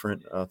is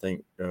different. I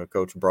think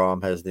Coach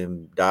Braum has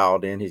them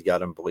dialed in. He's got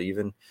them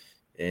believing,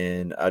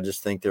 and I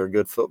just think they're a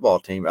good football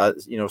team.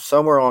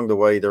 Somewhere along the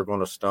way they're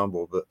going to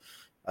stumble, but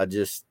I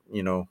just,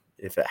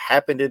 if it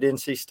happened at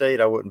NC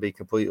State, I wouldn't be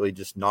completely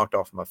just knocked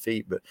off my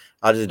feet, but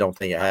I just don't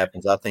think it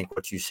happens. I think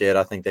what you said,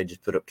 I think they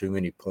just put up too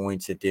many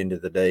points at the end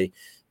of the day.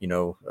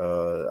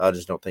 I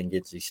just don't think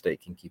NC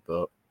State can keep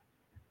up.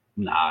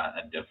 Nah,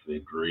 I definitely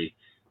agree.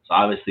 So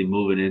obviously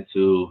moving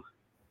into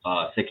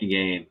second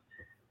game,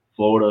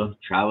 Florida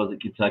travels to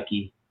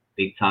Kentucky,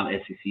 big time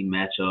SEC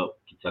matchup.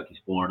 Kentucky's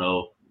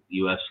 4-0,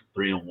 UF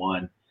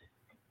 3-1.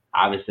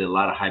 Obviously a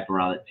lot of hype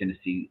around that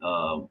Tennessee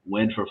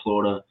win for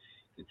Florida.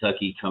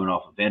 Kentucky coming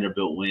off a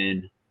Vanderbilt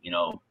win,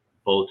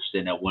 both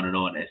sitting at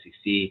 1-0 in the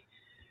SEC.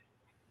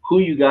 Who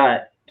you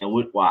got and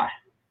why?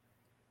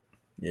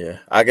 Yeah,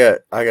 I got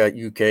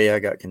UK, I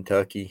got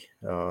Kentucky.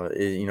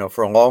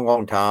 For a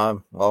long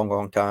time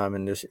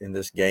in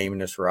this game, in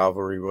this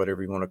rivalry,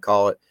 whatever you want to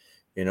call it,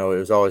 it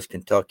was always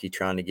Kentucky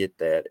trying to get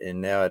that,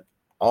 and now it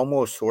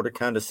almost sort of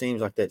kind of seems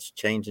like that's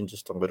changing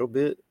just a little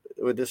bit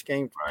with this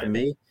game to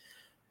me.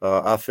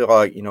 I feel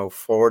like,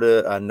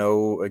 Florida, I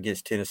know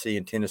against Tennessee,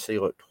 and Tennessee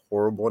looked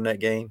horrible in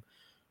that game.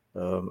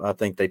 I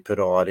think they put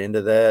a lot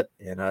into that,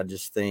 and I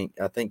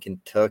think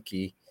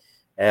Kentucky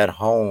at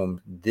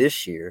home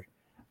this year,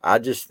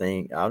 I'm just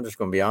going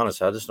to be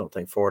honest, I just don't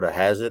think Florida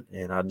has it,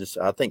 and I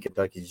think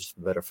Kentucky's just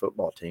a better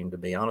football team, to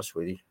be honest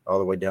with you, all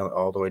the way down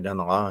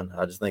the line.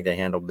 I just think they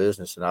handle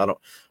business, and I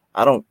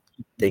don't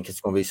think it's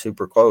going to be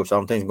super close. I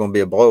don't think it's going to be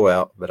a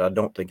blowout, but I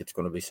don't think it's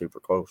going to be super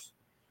close.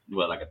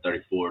 Well, like a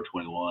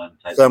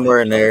 34-21 type somewhere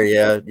in there,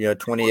 yeah,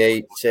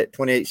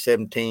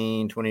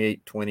 28-17,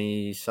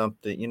 28-20,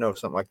 something,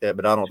 something like that.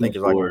 But I don't think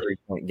it's like a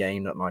 3-point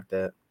game, nothing like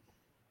that.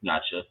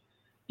 Gotcha.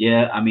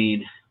 Yeah, I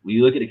mean, when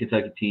you look at the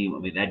Kentucky team, I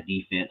mean, that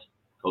defense,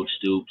 Coach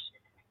Stoops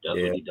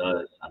does what he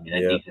does. I mean,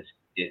 that defense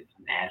is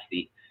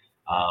nasty.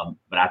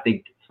 But I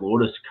think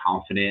Florida's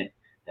confident.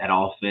 That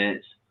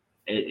offense,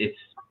 it's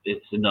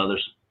another,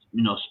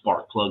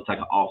 spark plug type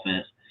of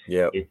offense.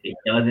 Yeah. It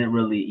doesn't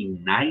really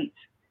ignite,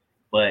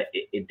 but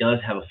it does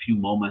have a few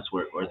moments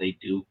where they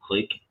do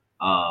click.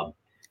 And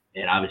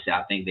obviously,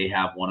 I think they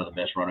have one of the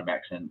best running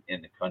backs in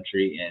the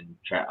country, and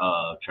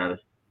Trevor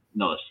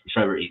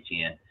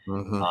Etienne.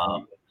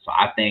 Mm-hmm. So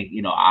I think,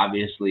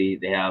 obviously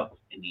they have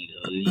an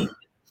elite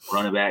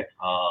running back,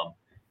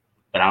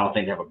 but I don't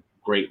think they have a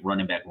great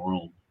running back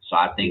room. So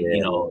I think,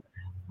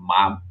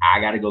 I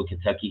got to go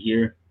Kentucky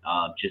here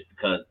just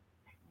because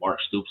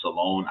Mark Stoops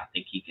alone, I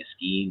think he can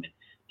scheme, and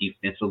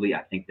defensively,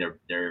 I think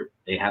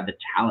they have the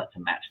talent to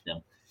match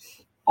them.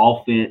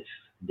 Offense,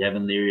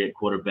 Devin Leary at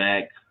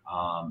quarterback.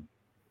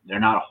 They're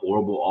not a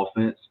horrible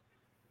offense,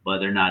 but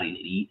they're not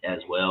elite as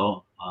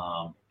well.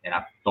 And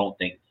I don't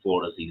think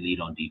Florida's elite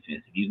on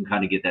defense. If you can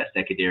kind of get that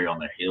secondary on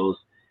their heels,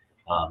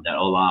 that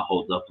O-line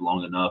holds up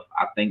long enough,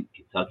 I think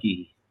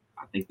Kentucky,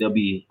 they'll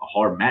be a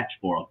hard match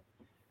for them.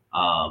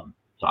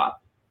 So I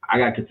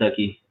got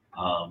Kentucky.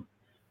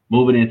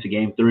 Moving into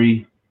game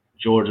 3,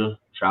 Georgia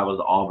travels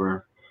to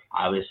Auburn.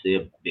 Obviously,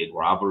 a big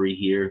rivalry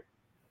here.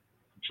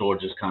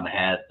 Georgia's kind of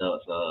had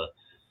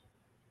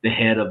the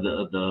head of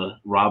the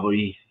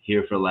rivalry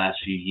here for the last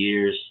few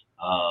years,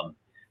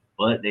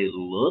 but they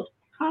look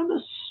kind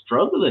of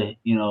struggling,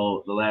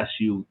 the last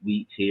few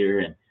weeks here.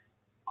 And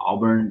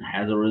Auburn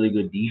has a really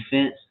good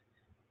defense,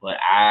 but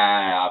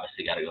I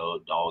obviously got to go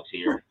Dogs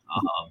here.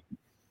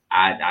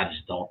 I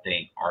just don't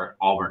think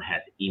Auburn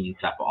has any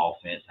type of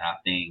offense. I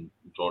think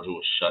Georgia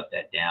will shut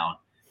that down,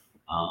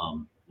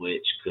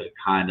 which could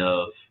kind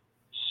of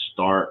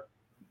start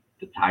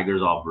the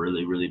Tigers off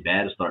really, really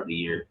bad to start the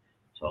year.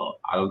 So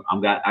I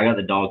got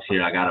the Dogs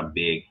here. I got them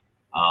big.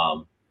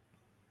 How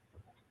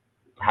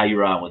you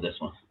riding with this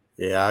one?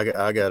 Yeah,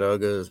 I got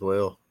Uga as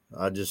well.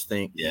 I just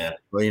think, Yeah.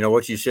 Well,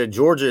 what you said,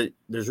 Georgia,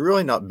 there's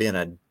really not been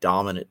a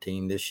dominant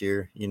team this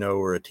year,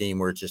 or a team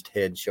where it's just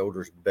head,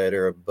 shoulders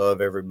better above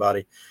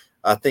everybody.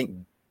 I think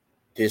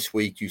this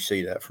week you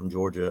see that from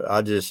Georgia.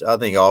 I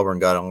think Auburn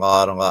got a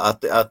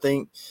lot. I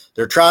think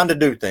they're trying to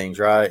do things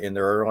right, and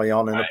they're early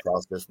on in the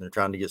process, and they're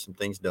trying to get some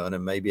things done,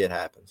 and maybe it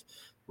happens.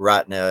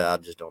 Right now, I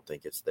just don't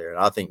think it's there. And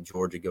I think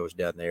Georgia goes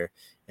down there,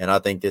 and I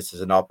think this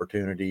is an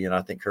opportunity, and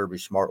I think Kirby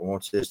Smart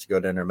wants this to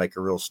go down there and make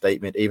a real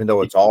statement. Even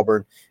though it's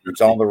Auburn,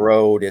 it's on the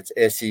road, it's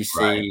SEC,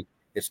 right.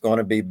 It's going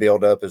to be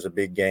built up as a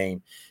big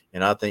game,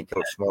 and I think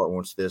Coach Smart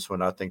wants this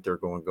one. I think they're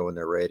going to go in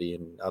there ready,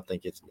 and I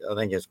think it's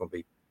going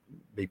to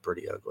be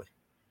pretty ugly.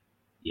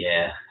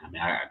 Yeah, I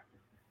mean,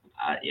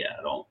 I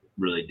don't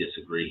really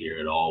disagree here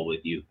at all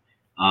with you.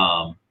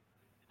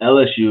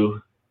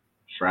 LSU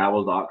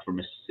travels to Oxford,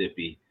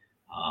 Mississippi.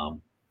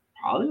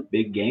 Probably a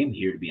big game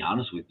here, to be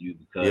honest with you,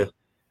 because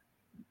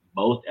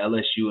both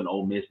LSU and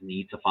Ole Miss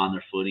need to find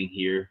their footing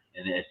here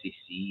in the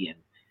SEC and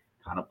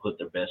kind of put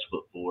their best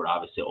foot forward.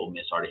 Obviously, Ole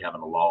Miss already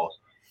having a loss.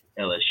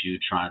 LSU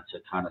trying to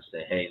kind of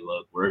say, hey,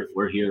 look,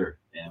 we're here,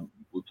 and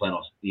we plan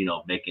on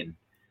making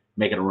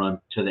a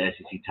run to the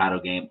SEC title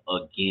game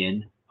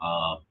again.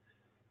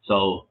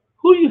 So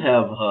who do you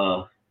have?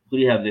 Who do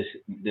you have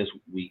this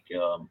week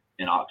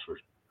in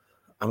Oxford?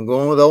 I'm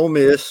going with Ole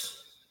Miss.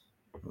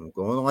 I'm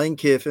going with Lane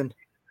Kiffin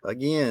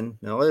again.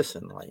 Now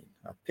listen, Lane,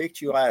 I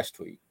picked you last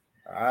week.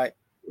 All right.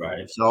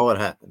 Right. Saw what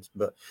happens,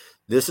 but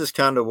this is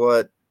kind of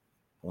what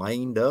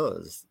Lane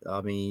does.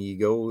 I mean, you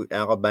go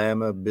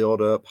Alabama,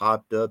 build up,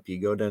 hyped up. You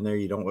go down there,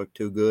 you don't look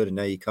too good, and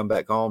now you come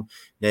back home.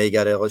 Now you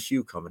got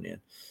LSU coming in.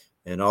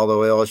 And although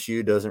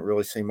LSU doesn't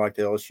really seem like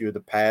the LSU of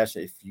the past,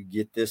 if you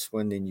get this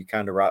one, then you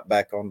kind of right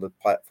back on the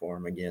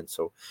platform again.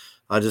 So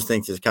I just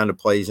think this kind of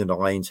plays into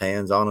Lane's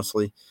hands,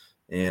 honestly.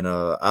 And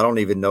I don't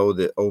even know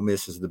that Ole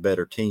Miss is the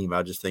better team.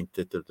 I just think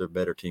that they're the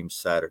better team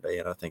Saturday,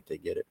 and I think they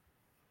get it.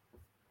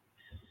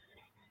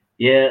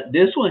 Yeah,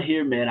 this one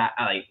here, man.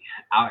 I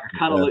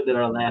kind of looked at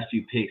our last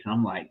few picks, and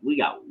I'm like, we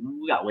got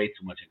way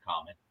too much in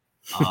common.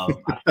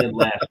 I said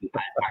last week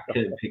I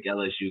couldn't pick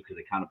LSU because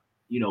it kind of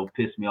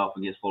pissed me off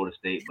against Florida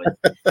State,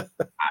 but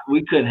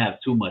we couldn't have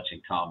too much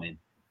in common.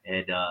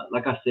 And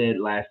like I said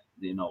last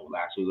week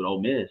with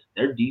Ole Miss,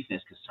 their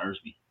defense concerns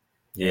me.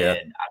 Yeah.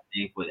 And I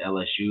think with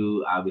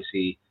LSU,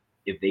 obviously,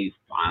 if they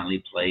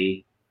finally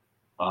play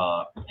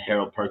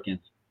Harold Perkins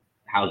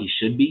how he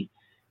should be,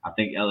 I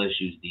think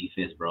LSU's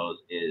defense, bros,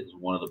 is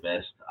one of the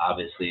best,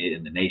 obviously,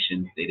 in the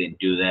nation. They didn't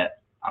do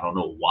that. I don't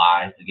know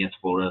why against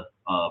Florida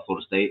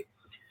State,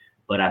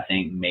 but I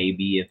think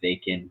maybe if they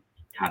can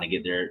kind of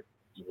get their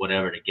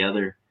whatever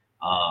together,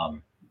 I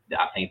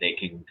think they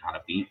can kind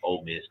of beat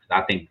Ole Miss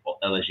because I think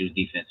LSU's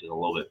defense is a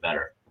little bit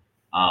better.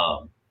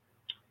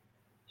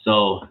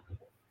 So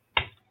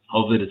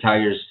hopefully the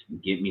Tigers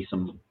give me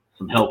some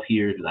help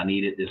here because I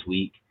need it this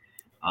week.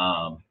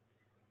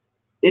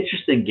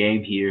 Interesting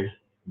game here.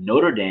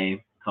 Notre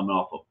Dame coming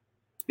off a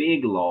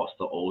big loss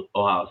to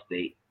Ohio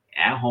State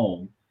at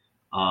home.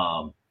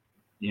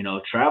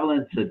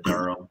 Traveling to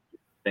Durham,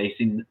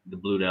 facing the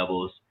Blue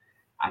Devils.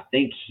 I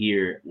think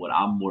here what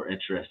I'm more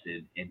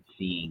interested in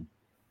seeing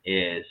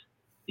is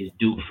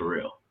Duke for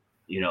real.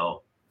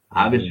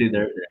 Obviously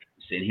they're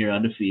sitting here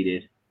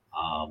undefeated.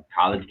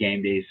 College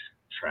game days,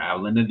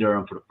 traveling to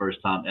Durham for the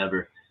first time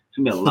ever. It's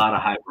gonna be a lot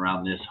of hype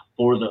around this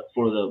for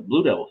the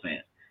Blue Devil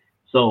fans.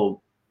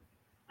 So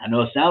I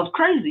know it sounds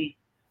crazy,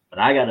 but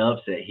I got the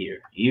upset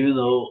here. Even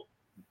though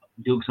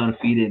Duke's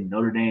undefeated in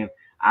Notre Dame,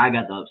 I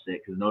got the upset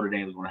because Notre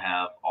Dame is going to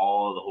have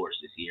all the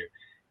horses here.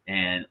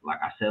 And like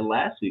I said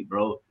last week,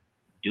 bro,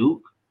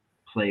 Duke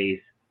plays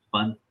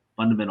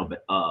fundamental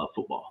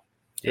football.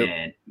 Yep.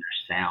 And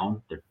they're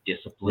sound, they're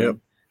disciplined. Yep.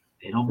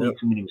 They don't make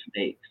too many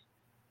mistakes.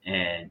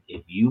 And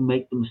if you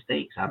make the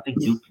mistakes, I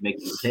think Duke can make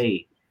them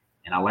pay.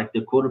 And I like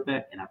their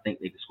quarterback, and I think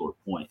they can score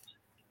points.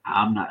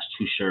 I'm not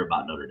too sure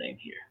about Notre Dame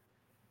here.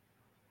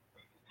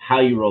 How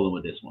you rolling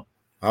with this one?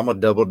 I'm gonna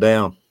double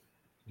down.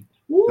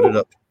 Woo. Put it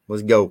up.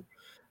 Let's go,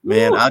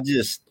 man. Woo.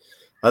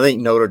 I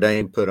think Notre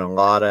Dame put a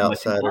lot out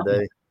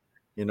Saturday.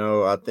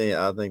 I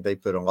think they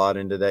put a lot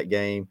into that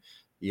game.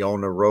 You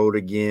on the road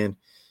again,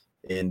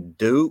 and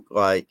Duke.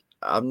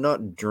 I'm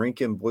not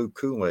drinking blue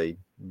Kool-Aid,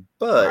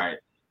 but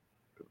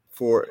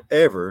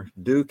forever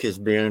Duke has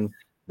been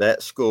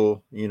that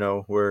school,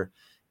 where,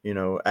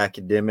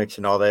 academics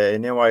and all that.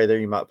 And then while you're there,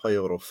 you might play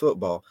a little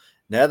football.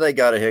 Now they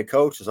got a head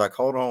coach that's like,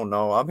 hold on,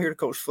 no, I'm here to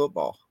coach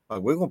football.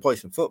 Like, we're going to play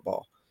some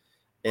football.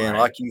 And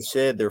Right. like you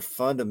said, they're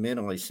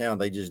fundamentally sound.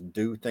 They just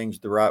do things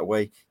the right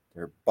way.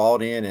 They're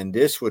bought in, and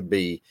this would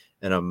be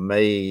an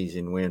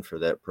amazing win for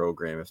that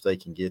program if they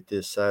can get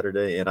this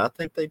Saturday. And I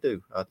think they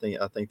do. I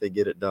think they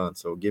get it done.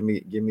 So give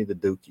me the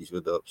Dukies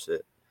with the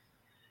upset.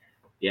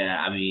 Yeah,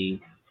 I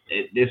mean,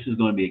 this is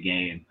going to be a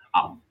game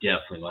I'm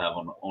definitely going to have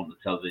on the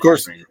television Of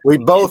course, screen. we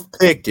both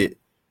picked it.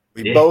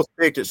 Yeah.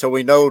 So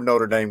we know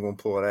Notre Dame going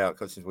to pull it out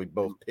because since we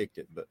both picked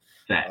it. But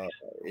Facts.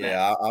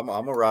 yeah, I'm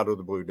gonna ride with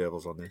the Blue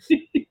Devils on this.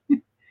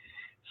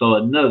 So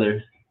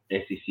another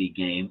SEC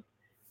game,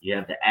 you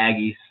have the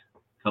Aggies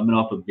coming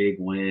off a big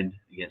win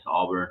against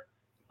Auburn.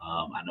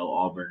 I know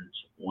Auburn's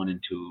 1-2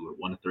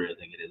 or 1-3, I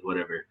think it is,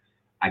 whatever.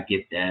 I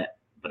get that,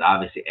 but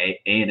obviously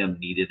A&M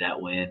needed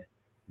that win.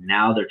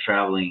 Now they're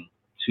traveling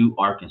to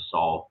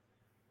Arkansas.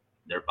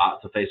 They're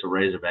about to face a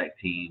Razorback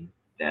team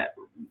that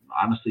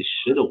honestly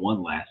should have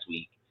won last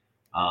week,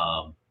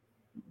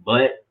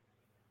 but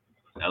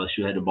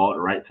LSU had the ball at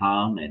the right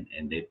time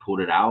and they pulled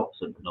it out.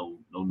 So no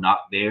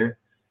knock there.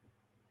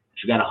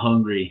 But you got a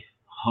hungry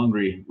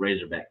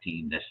Razorback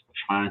team that's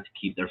trying to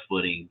keep their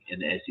footing in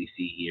the SEC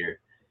here.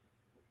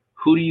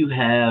 Who do you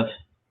have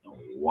and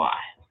why?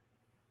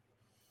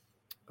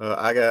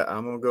 I'm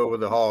gonna go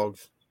with the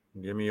Hogs.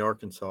 Give me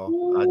Arkansas.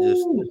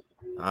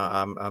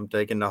 I'm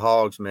taking the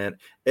Hogs, man.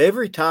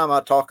 Every time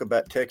I talk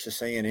about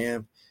Texas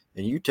A&M,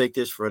 and you take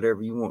this for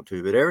whatever you want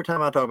to, but every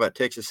time I talk about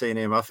Texas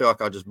A&M, I feel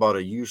like I just bought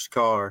a used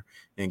car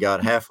and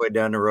got halfway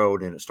down the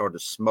road and it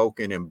started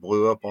smoking and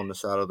blew up on the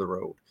side of the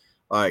road.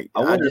 Like, I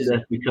wonder if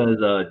that's because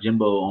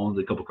Jimbo owns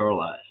a couple car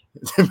lots.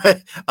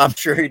 I'm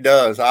sure he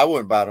does. I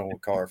wouldn't buy no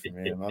car from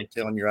him. I'm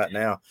telling you right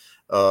now.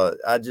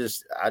 I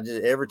just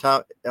every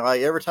time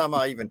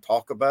I even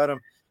talk about him,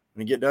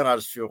 when you get done, I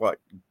just feel like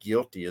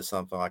guilty or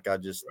something. Like I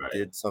just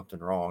did something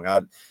wrong.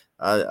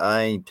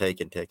 I ain't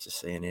taking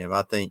Texas A&M.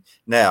 I think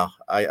now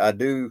I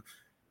do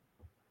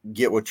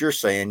get what you're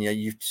saying. Yeah,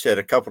 you've said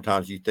a couple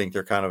times you think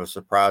they're kind of a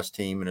surprise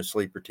team and a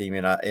sleeper team,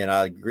 and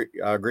I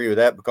agree with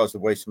that because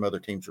of the way some other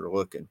teams are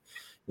looking.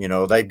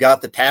 They've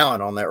got the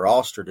talent on that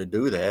roster to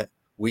do that.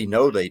 We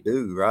know they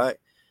do, right?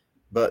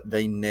 But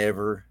they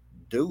never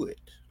do it.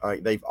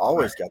 Like, they've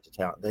always got the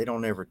talent. They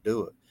don't ever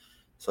do it.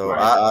 So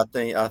I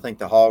think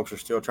the Hogs are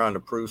still trying to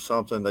prove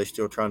something. They're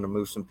still trying to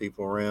move some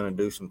people around and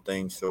do some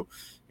things. So,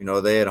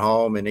 they at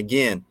home. And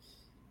again,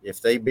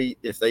 if they beat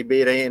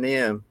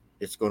A&M,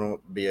 it's going to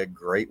be a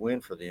great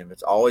win for them.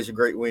 It's always a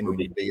great win when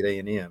you beat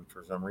A&M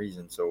for some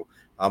reason. So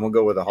I'm gonna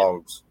go with the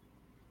Hogs.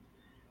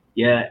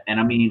 Yeah, and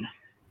I mean,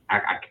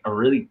 I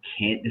really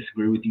can't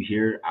disagree with you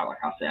here.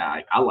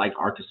 I like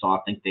Arkansas. I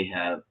think they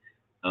have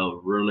a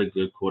really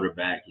good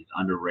quarterback. He's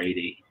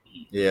underrated.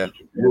 He can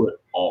do it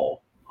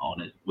all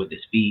with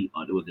his feet,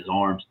 with his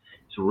arms.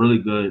 It's a really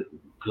good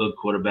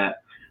quarterback.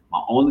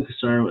 My only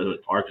concern with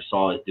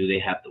Arkansas is, do they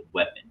have the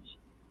weapons?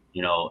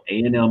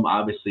 A&M,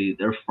 obviously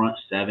their front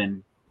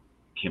seven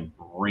can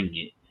bring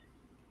it,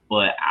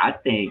 but I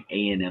think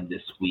A&M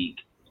this week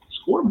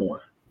score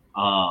more.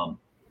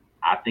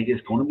 I think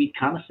it's going to be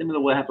kind of similar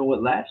to what happened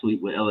with last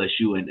week with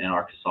LSU and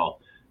Arkansas.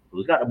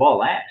 Who's got the ball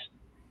last?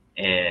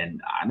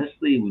 And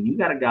honestly, when you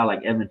got a guy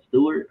like Evan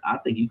Stewart, I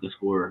think you can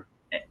score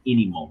at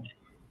any moment.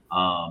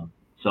 And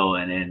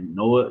then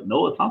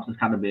Noah Thompson's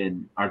kind of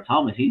been, or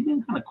Thomas, he's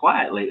been kind of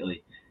quiet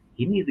lately.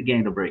 He needs a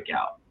game to break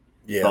out.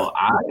 Yeah. So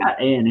I got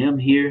A&M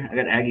here. I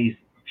got Aggies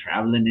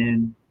traveling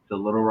in to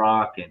Little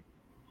Rock and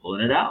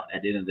pulling it out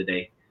at the end of the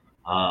day.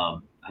 I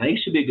think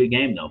it should be a good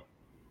game, though.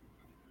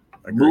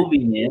 Agreed.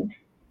 Moving in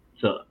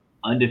to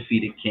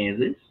undefeated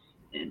Kansas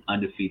and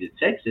undefeated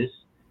Texas,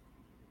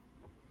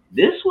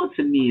 this one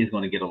to me is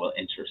going to get a little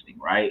interesting,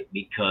 right?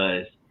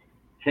 Because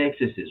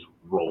Texas is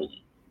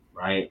rolling,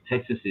 right?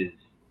 Texas is,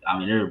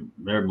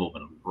 they're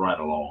moving right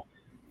along.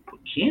 But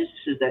Kansas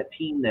is that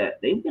team that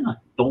they've been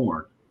a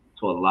thorn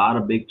to a lot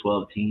of Big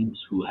 12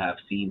 teams who have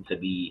seemed to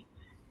be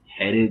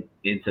headed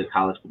into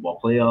college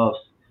football playoffs.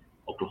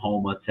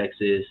 Oklahoma,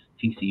 Texas,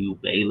 TCU,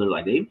 Baylor,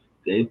 like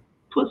they've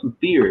put some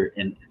fear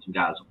in some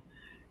guys,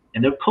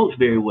 and they're coached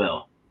very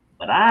well.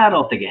 But I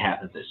don't think it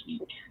happens this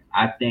week.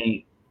 I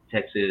think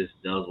Texas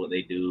does what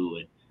they do,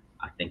 and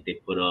I think they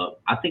put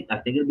up. I think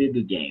it'll be a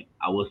good game.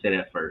 I will say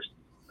that first.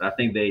 But I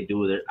think they do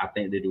what they're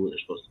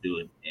supposed to do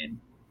and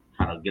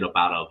kind of get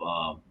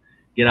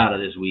out of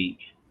this week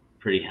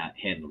pretty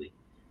handily.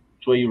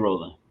 Which way you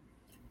rolling?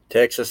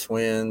 Texas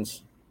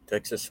wins. And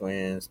if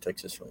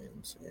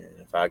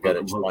I got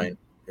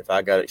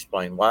to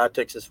explain why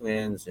Texas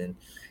wins, and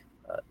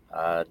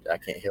I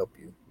can't help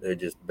you. They're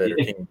just a better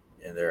team,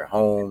 and they're at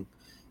home.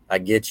 I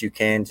get you,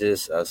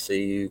 Kansas. I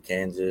see you,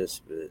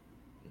 Kansas, but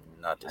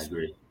not this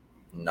week.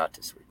 Not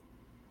this week.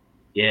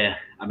 Yeah,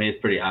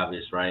 it's pretty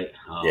obvious, right?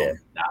 Yeah.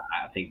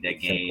 I think that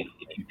game,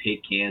 if you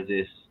pick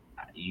Kansas,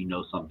 you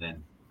know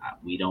something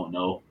we don't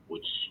know,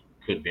 which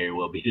could very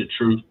well be the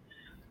truth.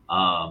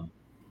 But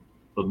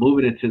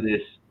moving into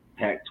this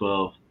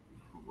Pac-12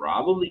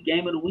 probably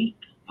game of the week.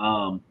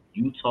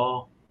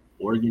 Utah,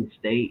 Oregon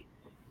State.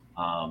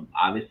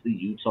 Obviously,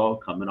 Utah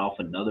coming off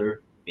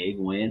another big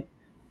win,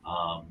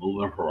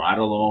 moving right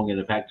along in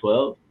the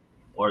Pac-12.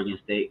 Oregon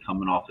State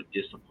coming off a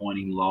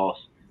disappointing loss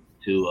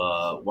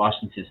to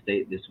Washington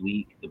State this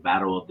week, the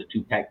battle of the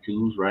two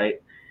Pac-2s,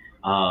 right?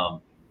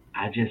 Um,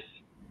 I just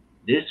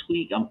this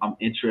week I'm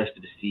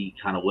interested to see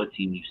kind of what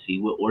team you see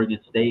with Oregon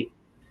State.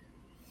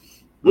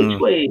 Which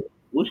Mm.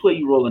 way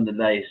you rolling the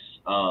dice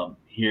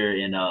here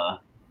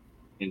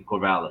in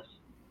Corvallis?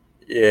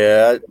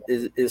 Yeah,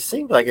 it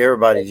seems like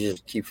everybody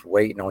just keeps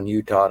waiting on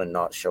Utah to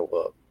not show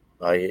up.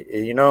 Like,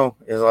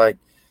 it's like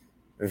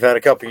we've had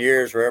a couple of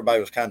years where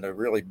everybody was kind of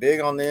really big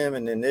on them,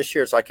 and then this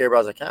year it's like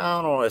everybody's like,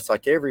 I don't know. It's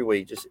like every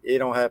week, just it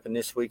don't happen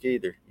this week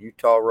either.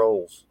 Utah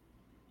rolls.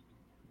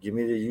 Give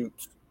me the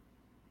Utes.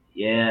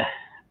 Yeah,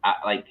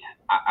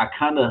 I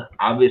kind of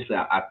obviously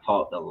I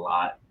talked a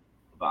lot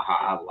about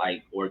how I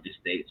like Oregon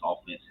State's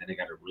offense and they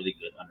got a really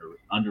good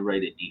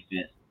underrated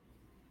defense.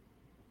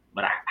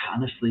 But I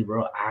honestly,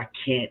 bro, I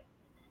can't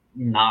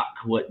knock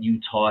what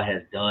Utah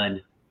has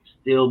done.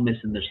 Still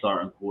missing their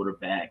starting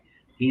quarterback.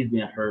 He's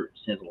been hurt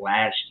since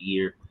last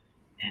year,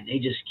 and they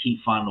just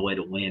keep finding a way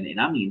to win. And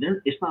I mean,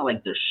 it's not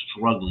like they're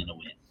struggling to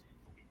win.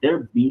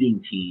 They're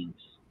beating teams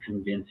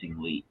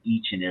convincingly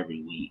each and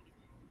every week.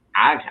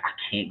 I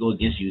can't go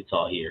against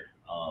Utah here.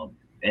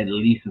 At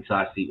least until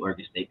I see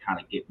Oregon State kind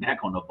of get back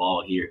on the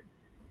ball here.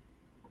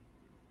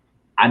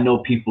 I know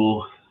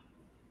people,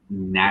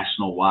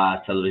 national wise,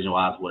 television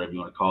wise, whatever you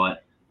want to call it,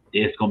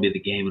 it's going to be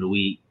the game of the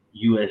week.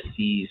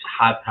 USC's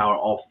high power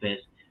offense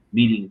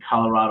meeting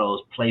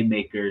Colorado's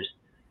playmakers.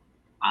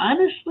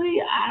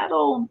 Honestly, I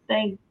don't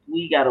think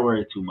we got to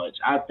worry too much.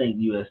 I think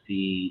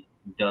USC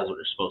does what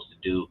they're supposed to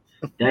do.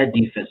 That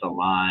defensive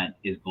line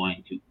is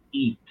going to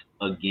eat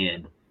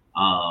again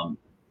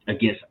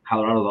against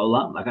Colorado's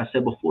O-line. Like I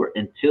said before,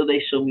 until they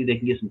show me they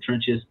can get some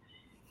trenches,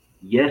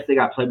 yes, they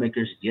got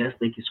playmakers. Yes,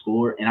 they can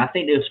score. And I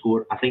think they'll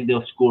score. I think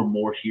they'll score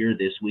more here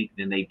this week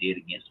than they did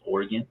against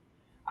Oregon.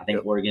 I think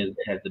Yep. Oregon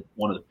has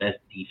one of the best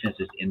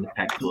defenses in the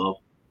Pac-12.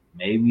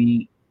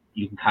 Maybe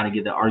you can kind of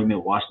get the argument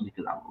with Washington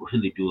because I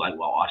really do like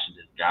what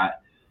Washington's got.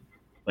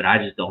 But I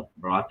just don't,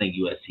 bro. I think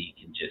USC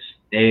can just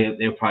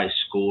they'll probably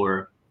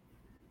score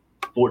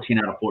 14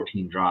 out of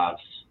 14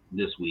 drives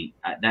this week.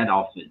 That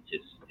offense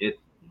it's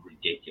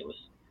ridiculous.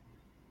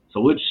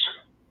 So which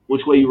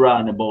way you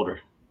riding in Boulder?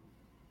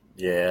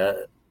 Yeah,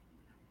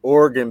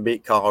 Oregon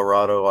beat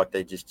Colorado like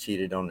they just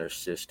cheated on their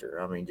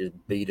sister. I mean, just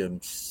beat them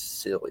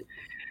silly.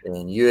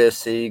 And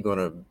USC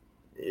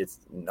it's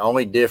the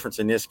only difference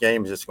in this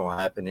game is it's going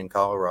to happen in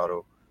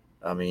Colorado.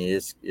 I mean,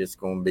 it's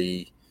going to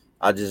be.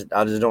 I just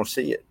don't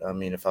see it. I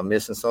mean, if I'm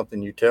missing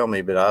something, you tell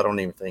me. But I don't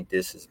even think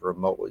this is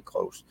remotely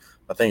close.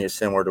 I think it's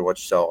similar to what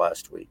you saw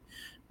last week.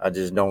 I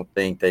just don't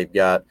think they've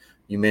got.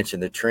 You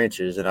mentioned the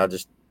trenches, and I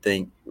just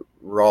think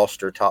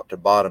roster top to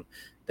bottom,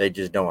 they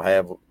just don't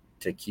have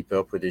to keep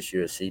up with this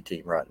USC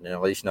team right now,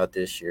 at least not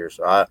this year.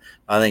 So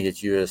I think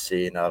it's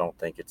USC, and I don't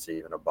think it's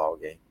even a ball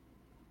game.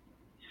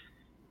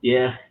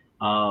 Yeah,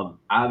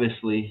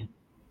 obviously,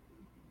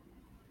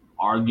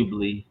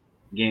 arguably,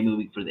 game of the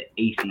week for the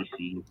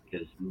ACC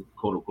because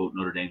quote unquote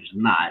Notre Dame is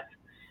not.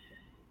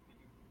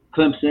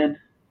 Clemson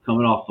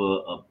coming off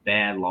a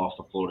bad loss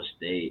to Florida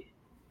State,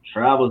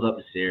 travels up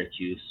to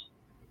Syracuse,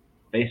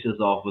 faces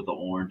off with the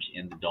Orange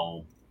in the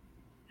Dome.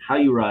 How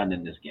you riding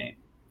in this game?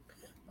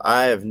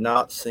 I have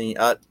not seen.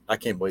 I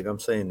can't believe I'm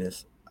saying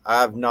this.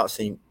 I've not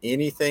seen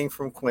anything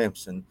from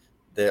Clemson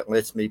that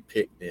lets me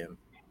pick them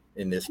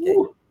in this game.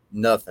 Ooh.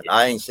 Nothing.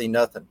 I ain't seen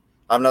nothing.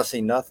 I've not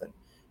seen nothing.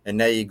 And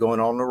now you're going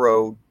on the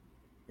road,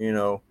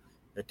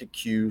 at the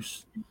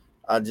Q's.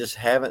 I just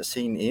haven't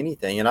seen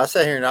anything. And I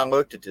sat here and I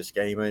looked at this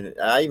game and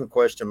I even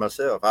questioned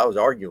myself. I was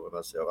arguing with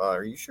myself.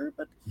 Are you sure?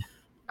 But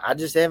I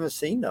just haven't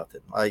seen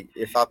nothing. Like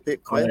if I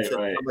pick Clemson,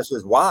 Right. somebody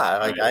says why?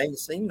 Like I ain't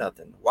seen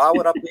nothing. Why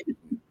would I pick you?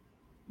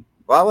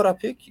 Why would I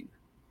pick you?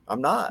 I'm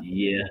not.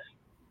 Yeah.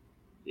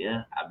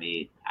 I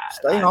mean,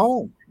 Stay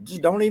home.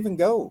 Just don't even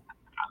go.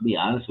 I'll be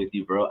honest with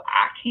you, bro.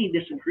 I can't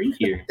disagree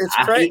here. It's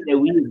I crazy. hate that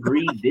we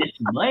agreed this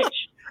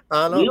much.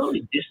 I know. We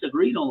only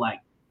disagreed on like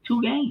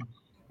 2 games.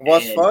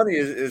 What's And- funny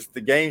is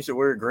the games that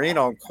we're agreeing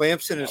on,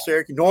 Clemson and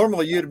Syracuse.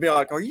 Normally, you'd be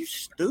like, "Are you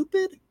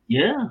stupid?"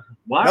 Yeah.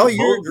 Why No, are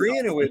you're both-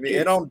 agreeing with me.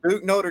 And on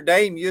Duke Notre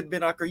Dame, you'd be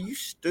like, "Are you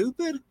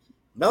stupid?"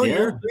 No, Yeah,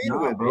 you're agreeing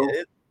nah, with bro.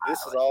 me.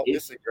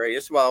 This is great.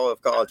 This is why I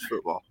love college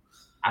football.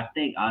 I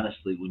think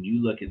honestly, when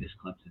you look at this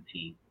Clemson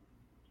team,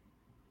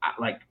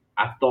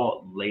 I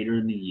thought later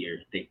in the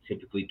year they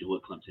typically do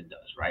what Clemson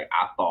does, right?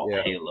 I thought,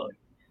 Yeah. hey, look,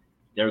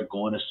 they're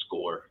going to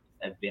score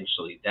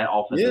eventually. That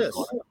offense Yes. is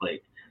going to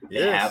click.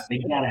 Yes. They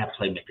gotta have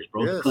playmakers,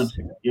 bro. Yes.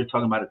 Clemson, you're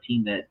talking about a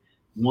team that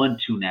won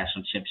 2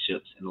 national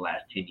championships in the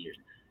last 10 years.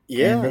 And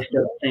Yeah. they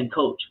still have the same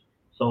coach.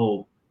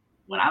 So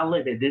when I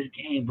looked at this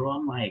game, bro,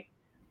 I'm like,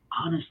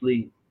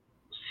 honestly,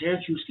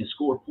 Syracuse can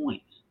score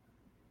points.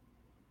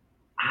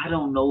 I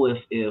don't know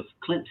if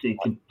Clemson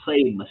can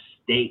play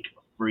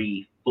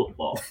mistake-free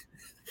football.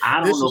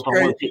 I don't know if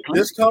I want to pick Clemson.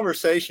 This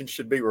conversation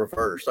should be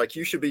reversed. Like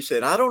you should be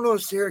saying, I don't know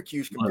if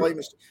Syracuse can play.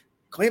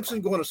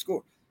 Clemson's going to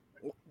score.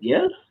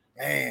 Yeah.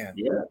 Man.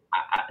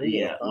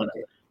 Yeah.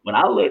 When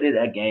I looked at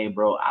that game,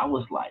 bro, I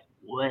was like,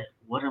 what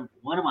am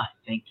I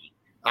thinking?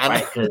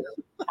 Right? Because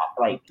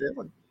like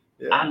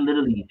I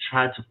literally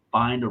tried to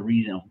find a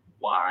reason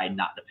why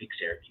not to pick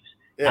Syracuse.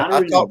 Yeah,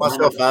 I talked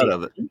myself out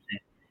of it.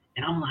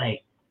 And I'm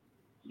like,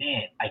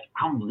 man, like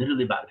I'm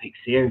literally about to pick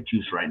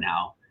Syracuse right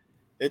now.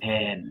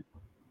 And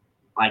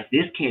like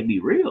this can't be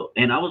real.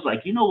 And I was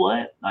like, you know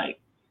what? Like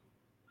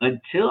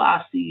until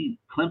I see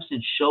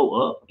Clemson show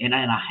up, and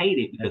I hate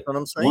it because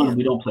one,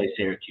 we don't play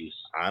Syracuse.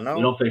 I know.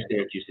 We don't play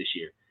Syracuse this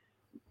year.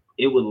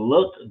 It would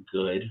look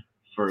good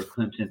for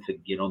Clemson to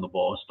get on the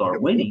ball and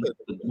start winning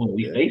when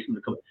we face them.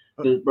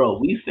 Because, bro,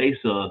 we face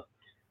a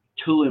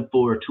 2-4,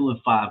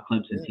 2-5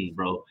 Clemson team,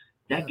 bro.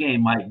 That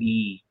game might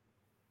be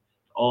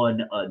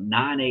on a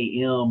 9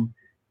 a.m.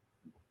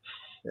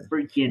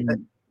 freaking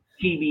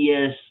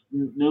TBS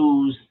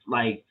news.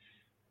 Like,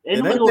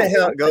 and ain't that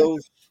how it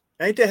goes?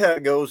 Ain't that how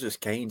it goes as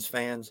Canes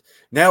fans?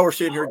 Now we're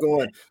sitting here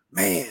going,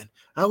 man,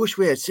 I wish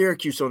we had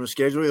Syracuse on the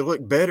schedule. It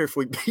looked better if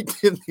we beat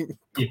them.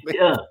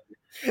 Yeah.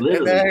 Literally.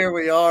 And now here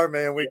we are,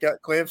 man. We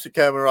got Clemson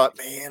coming right.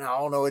 Man, I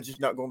don't know. It's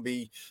just not going to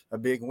be a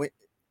big win.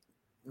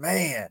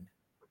 Man,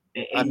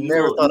 I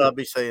never thought I'd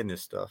be saying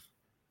this stuff.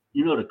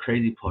 You know, the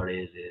crazy part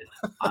is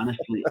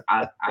honestly,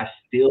 I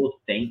still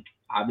think,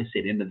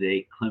 obviously, at the end of the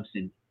day,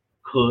 Clemson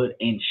could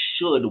and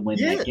should win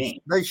that game.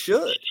 They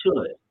should.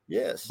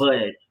 Yes.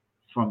 But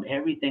from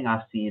everything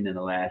I've seen in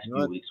the last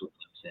few weeks with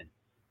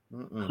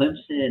Clemson,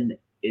 Clemson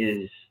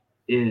is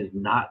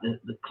not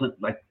the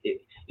like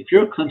if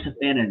you're a Clemson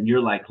fan and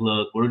you're like,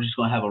 look, we're just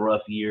gonna have a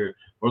rough year,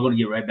 we're gonna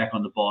get right back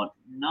on the ball.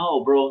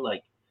 No, bro,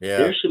 like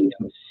there should be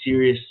some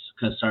serious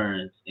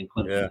concerns in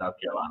Clemson, South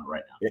Carolina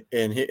right now.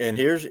 And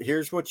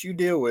here's what you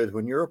deal with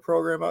when you're a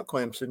program like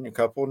Clemson, a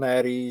couple of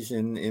natties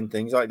and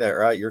things like that,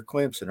 right? You're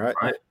Clemson,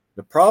 right?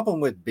 The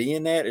problem with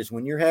being that is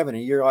when you're having a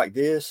year like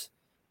this,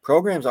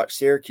 programs like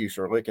Syracuse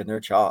are licking their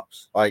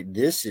chops. Like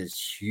this is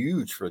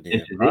huge for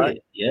them,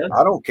 right? Yeah.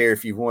 I don't care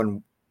if you've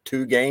won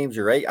 2 games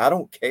or 8. I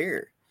don't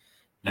care.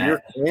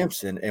 You're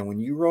Clemson, and when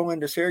you roll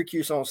into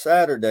Syracuse on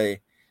Saturday,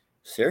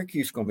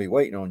 Syracuse is going to be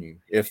waiting on you.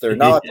 If they're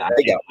not,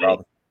 they got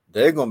problems.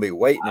 They're going to be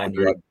waiting on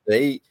you.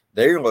 Like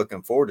they're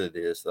looking forward to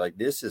this. Like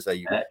this is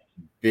a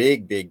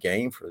big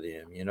game for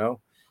them, you know.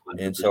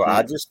 100%. And so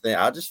I just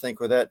think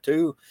with that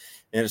too.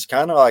 And it's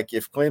kind of like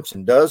if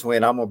Clemson does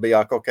win, I'm going to be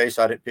like, okay,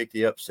 so I didn't pick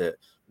the upset.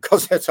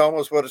 Because that's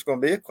almost what it's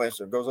going to be if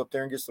Clemson goes up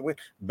there and gets the win,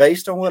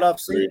 based on what I've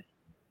seen.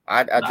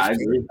 I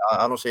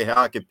don't see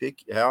how I could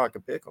pick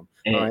them.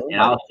 And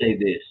I'll say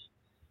this: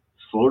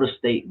 Florida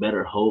State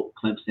better hope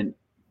Clemson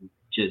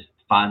just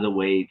finds a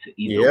way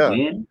to either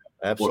win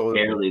or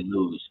barely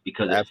lose.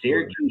 Because if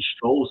Syracuse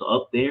strolls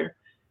up there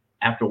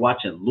after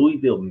watching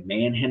Louisville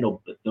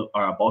manhandle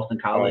Boston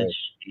College,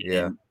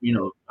 and you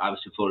know,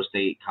 obviously Florida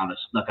State kind of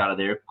snuck out of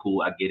there.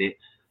 Cool, I get it.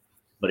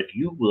 But if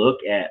you look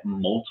at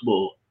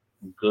multiple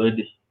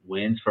good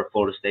wins for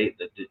Florida State,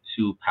 the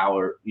 2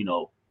 power, you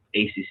know,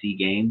 ACC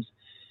games,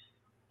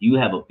 you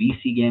have a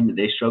BC game that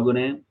they struggled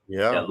in.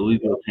 That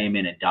Louisville came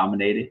in and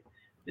dominated.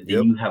 But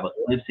then you have a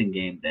Clemson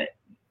game that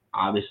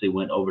obviously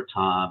went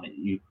overtime and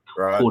you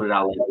pulled it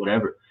out like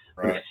whatever.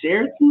 But if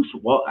Syracuse,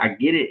 well, I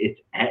get it. It's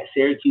at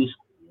Syracuse,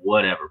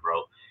 whatever,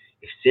 bro.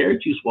 If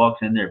Syracuse walks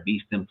in there,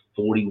 beats them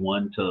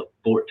 41-14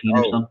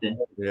 or something,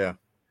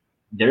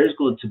 there's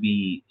going to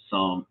be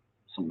some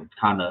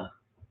kind of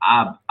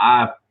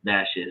eye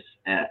bashes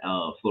at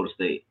Florida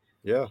State.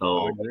 Yeah.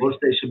 So Florida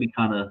State should be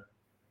kind of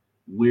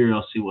weird.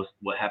 I'll see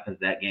what happens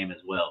that game as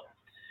well.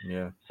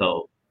 Yeah.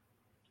 So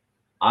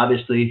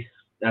obviously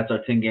that's our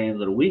 10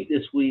 games of the week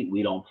this week.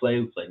 We don't play.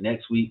 We play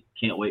next week.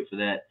 Can't wait for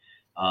that.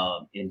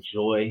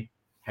 Enjoy,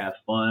 have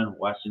fun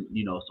watching,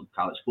 you know, some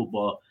college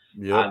football.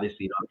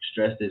 Obviously don't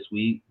stress this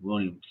week. We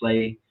won't even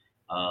play.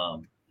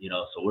 You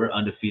know, so we're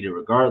undefeated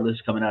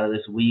regardless coming out of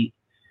this week.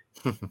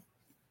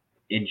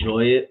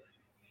 Enjoy it.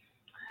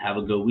 Have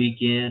a good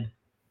weekend.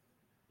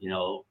 You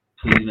know,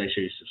 please make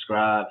sure you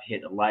subscribe,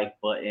 hit the like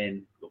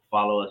button, go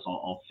follow us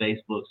on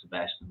Facebook,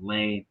 Sebastian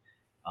Lane.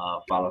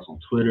 Follow us on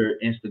Twitter,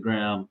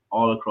 Instagram,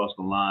 all across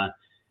the line.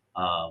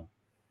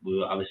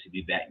 We'll obviously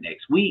be back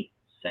next week,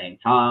 same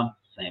time,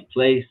 same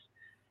place.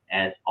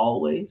 As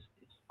always,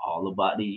 it's all about the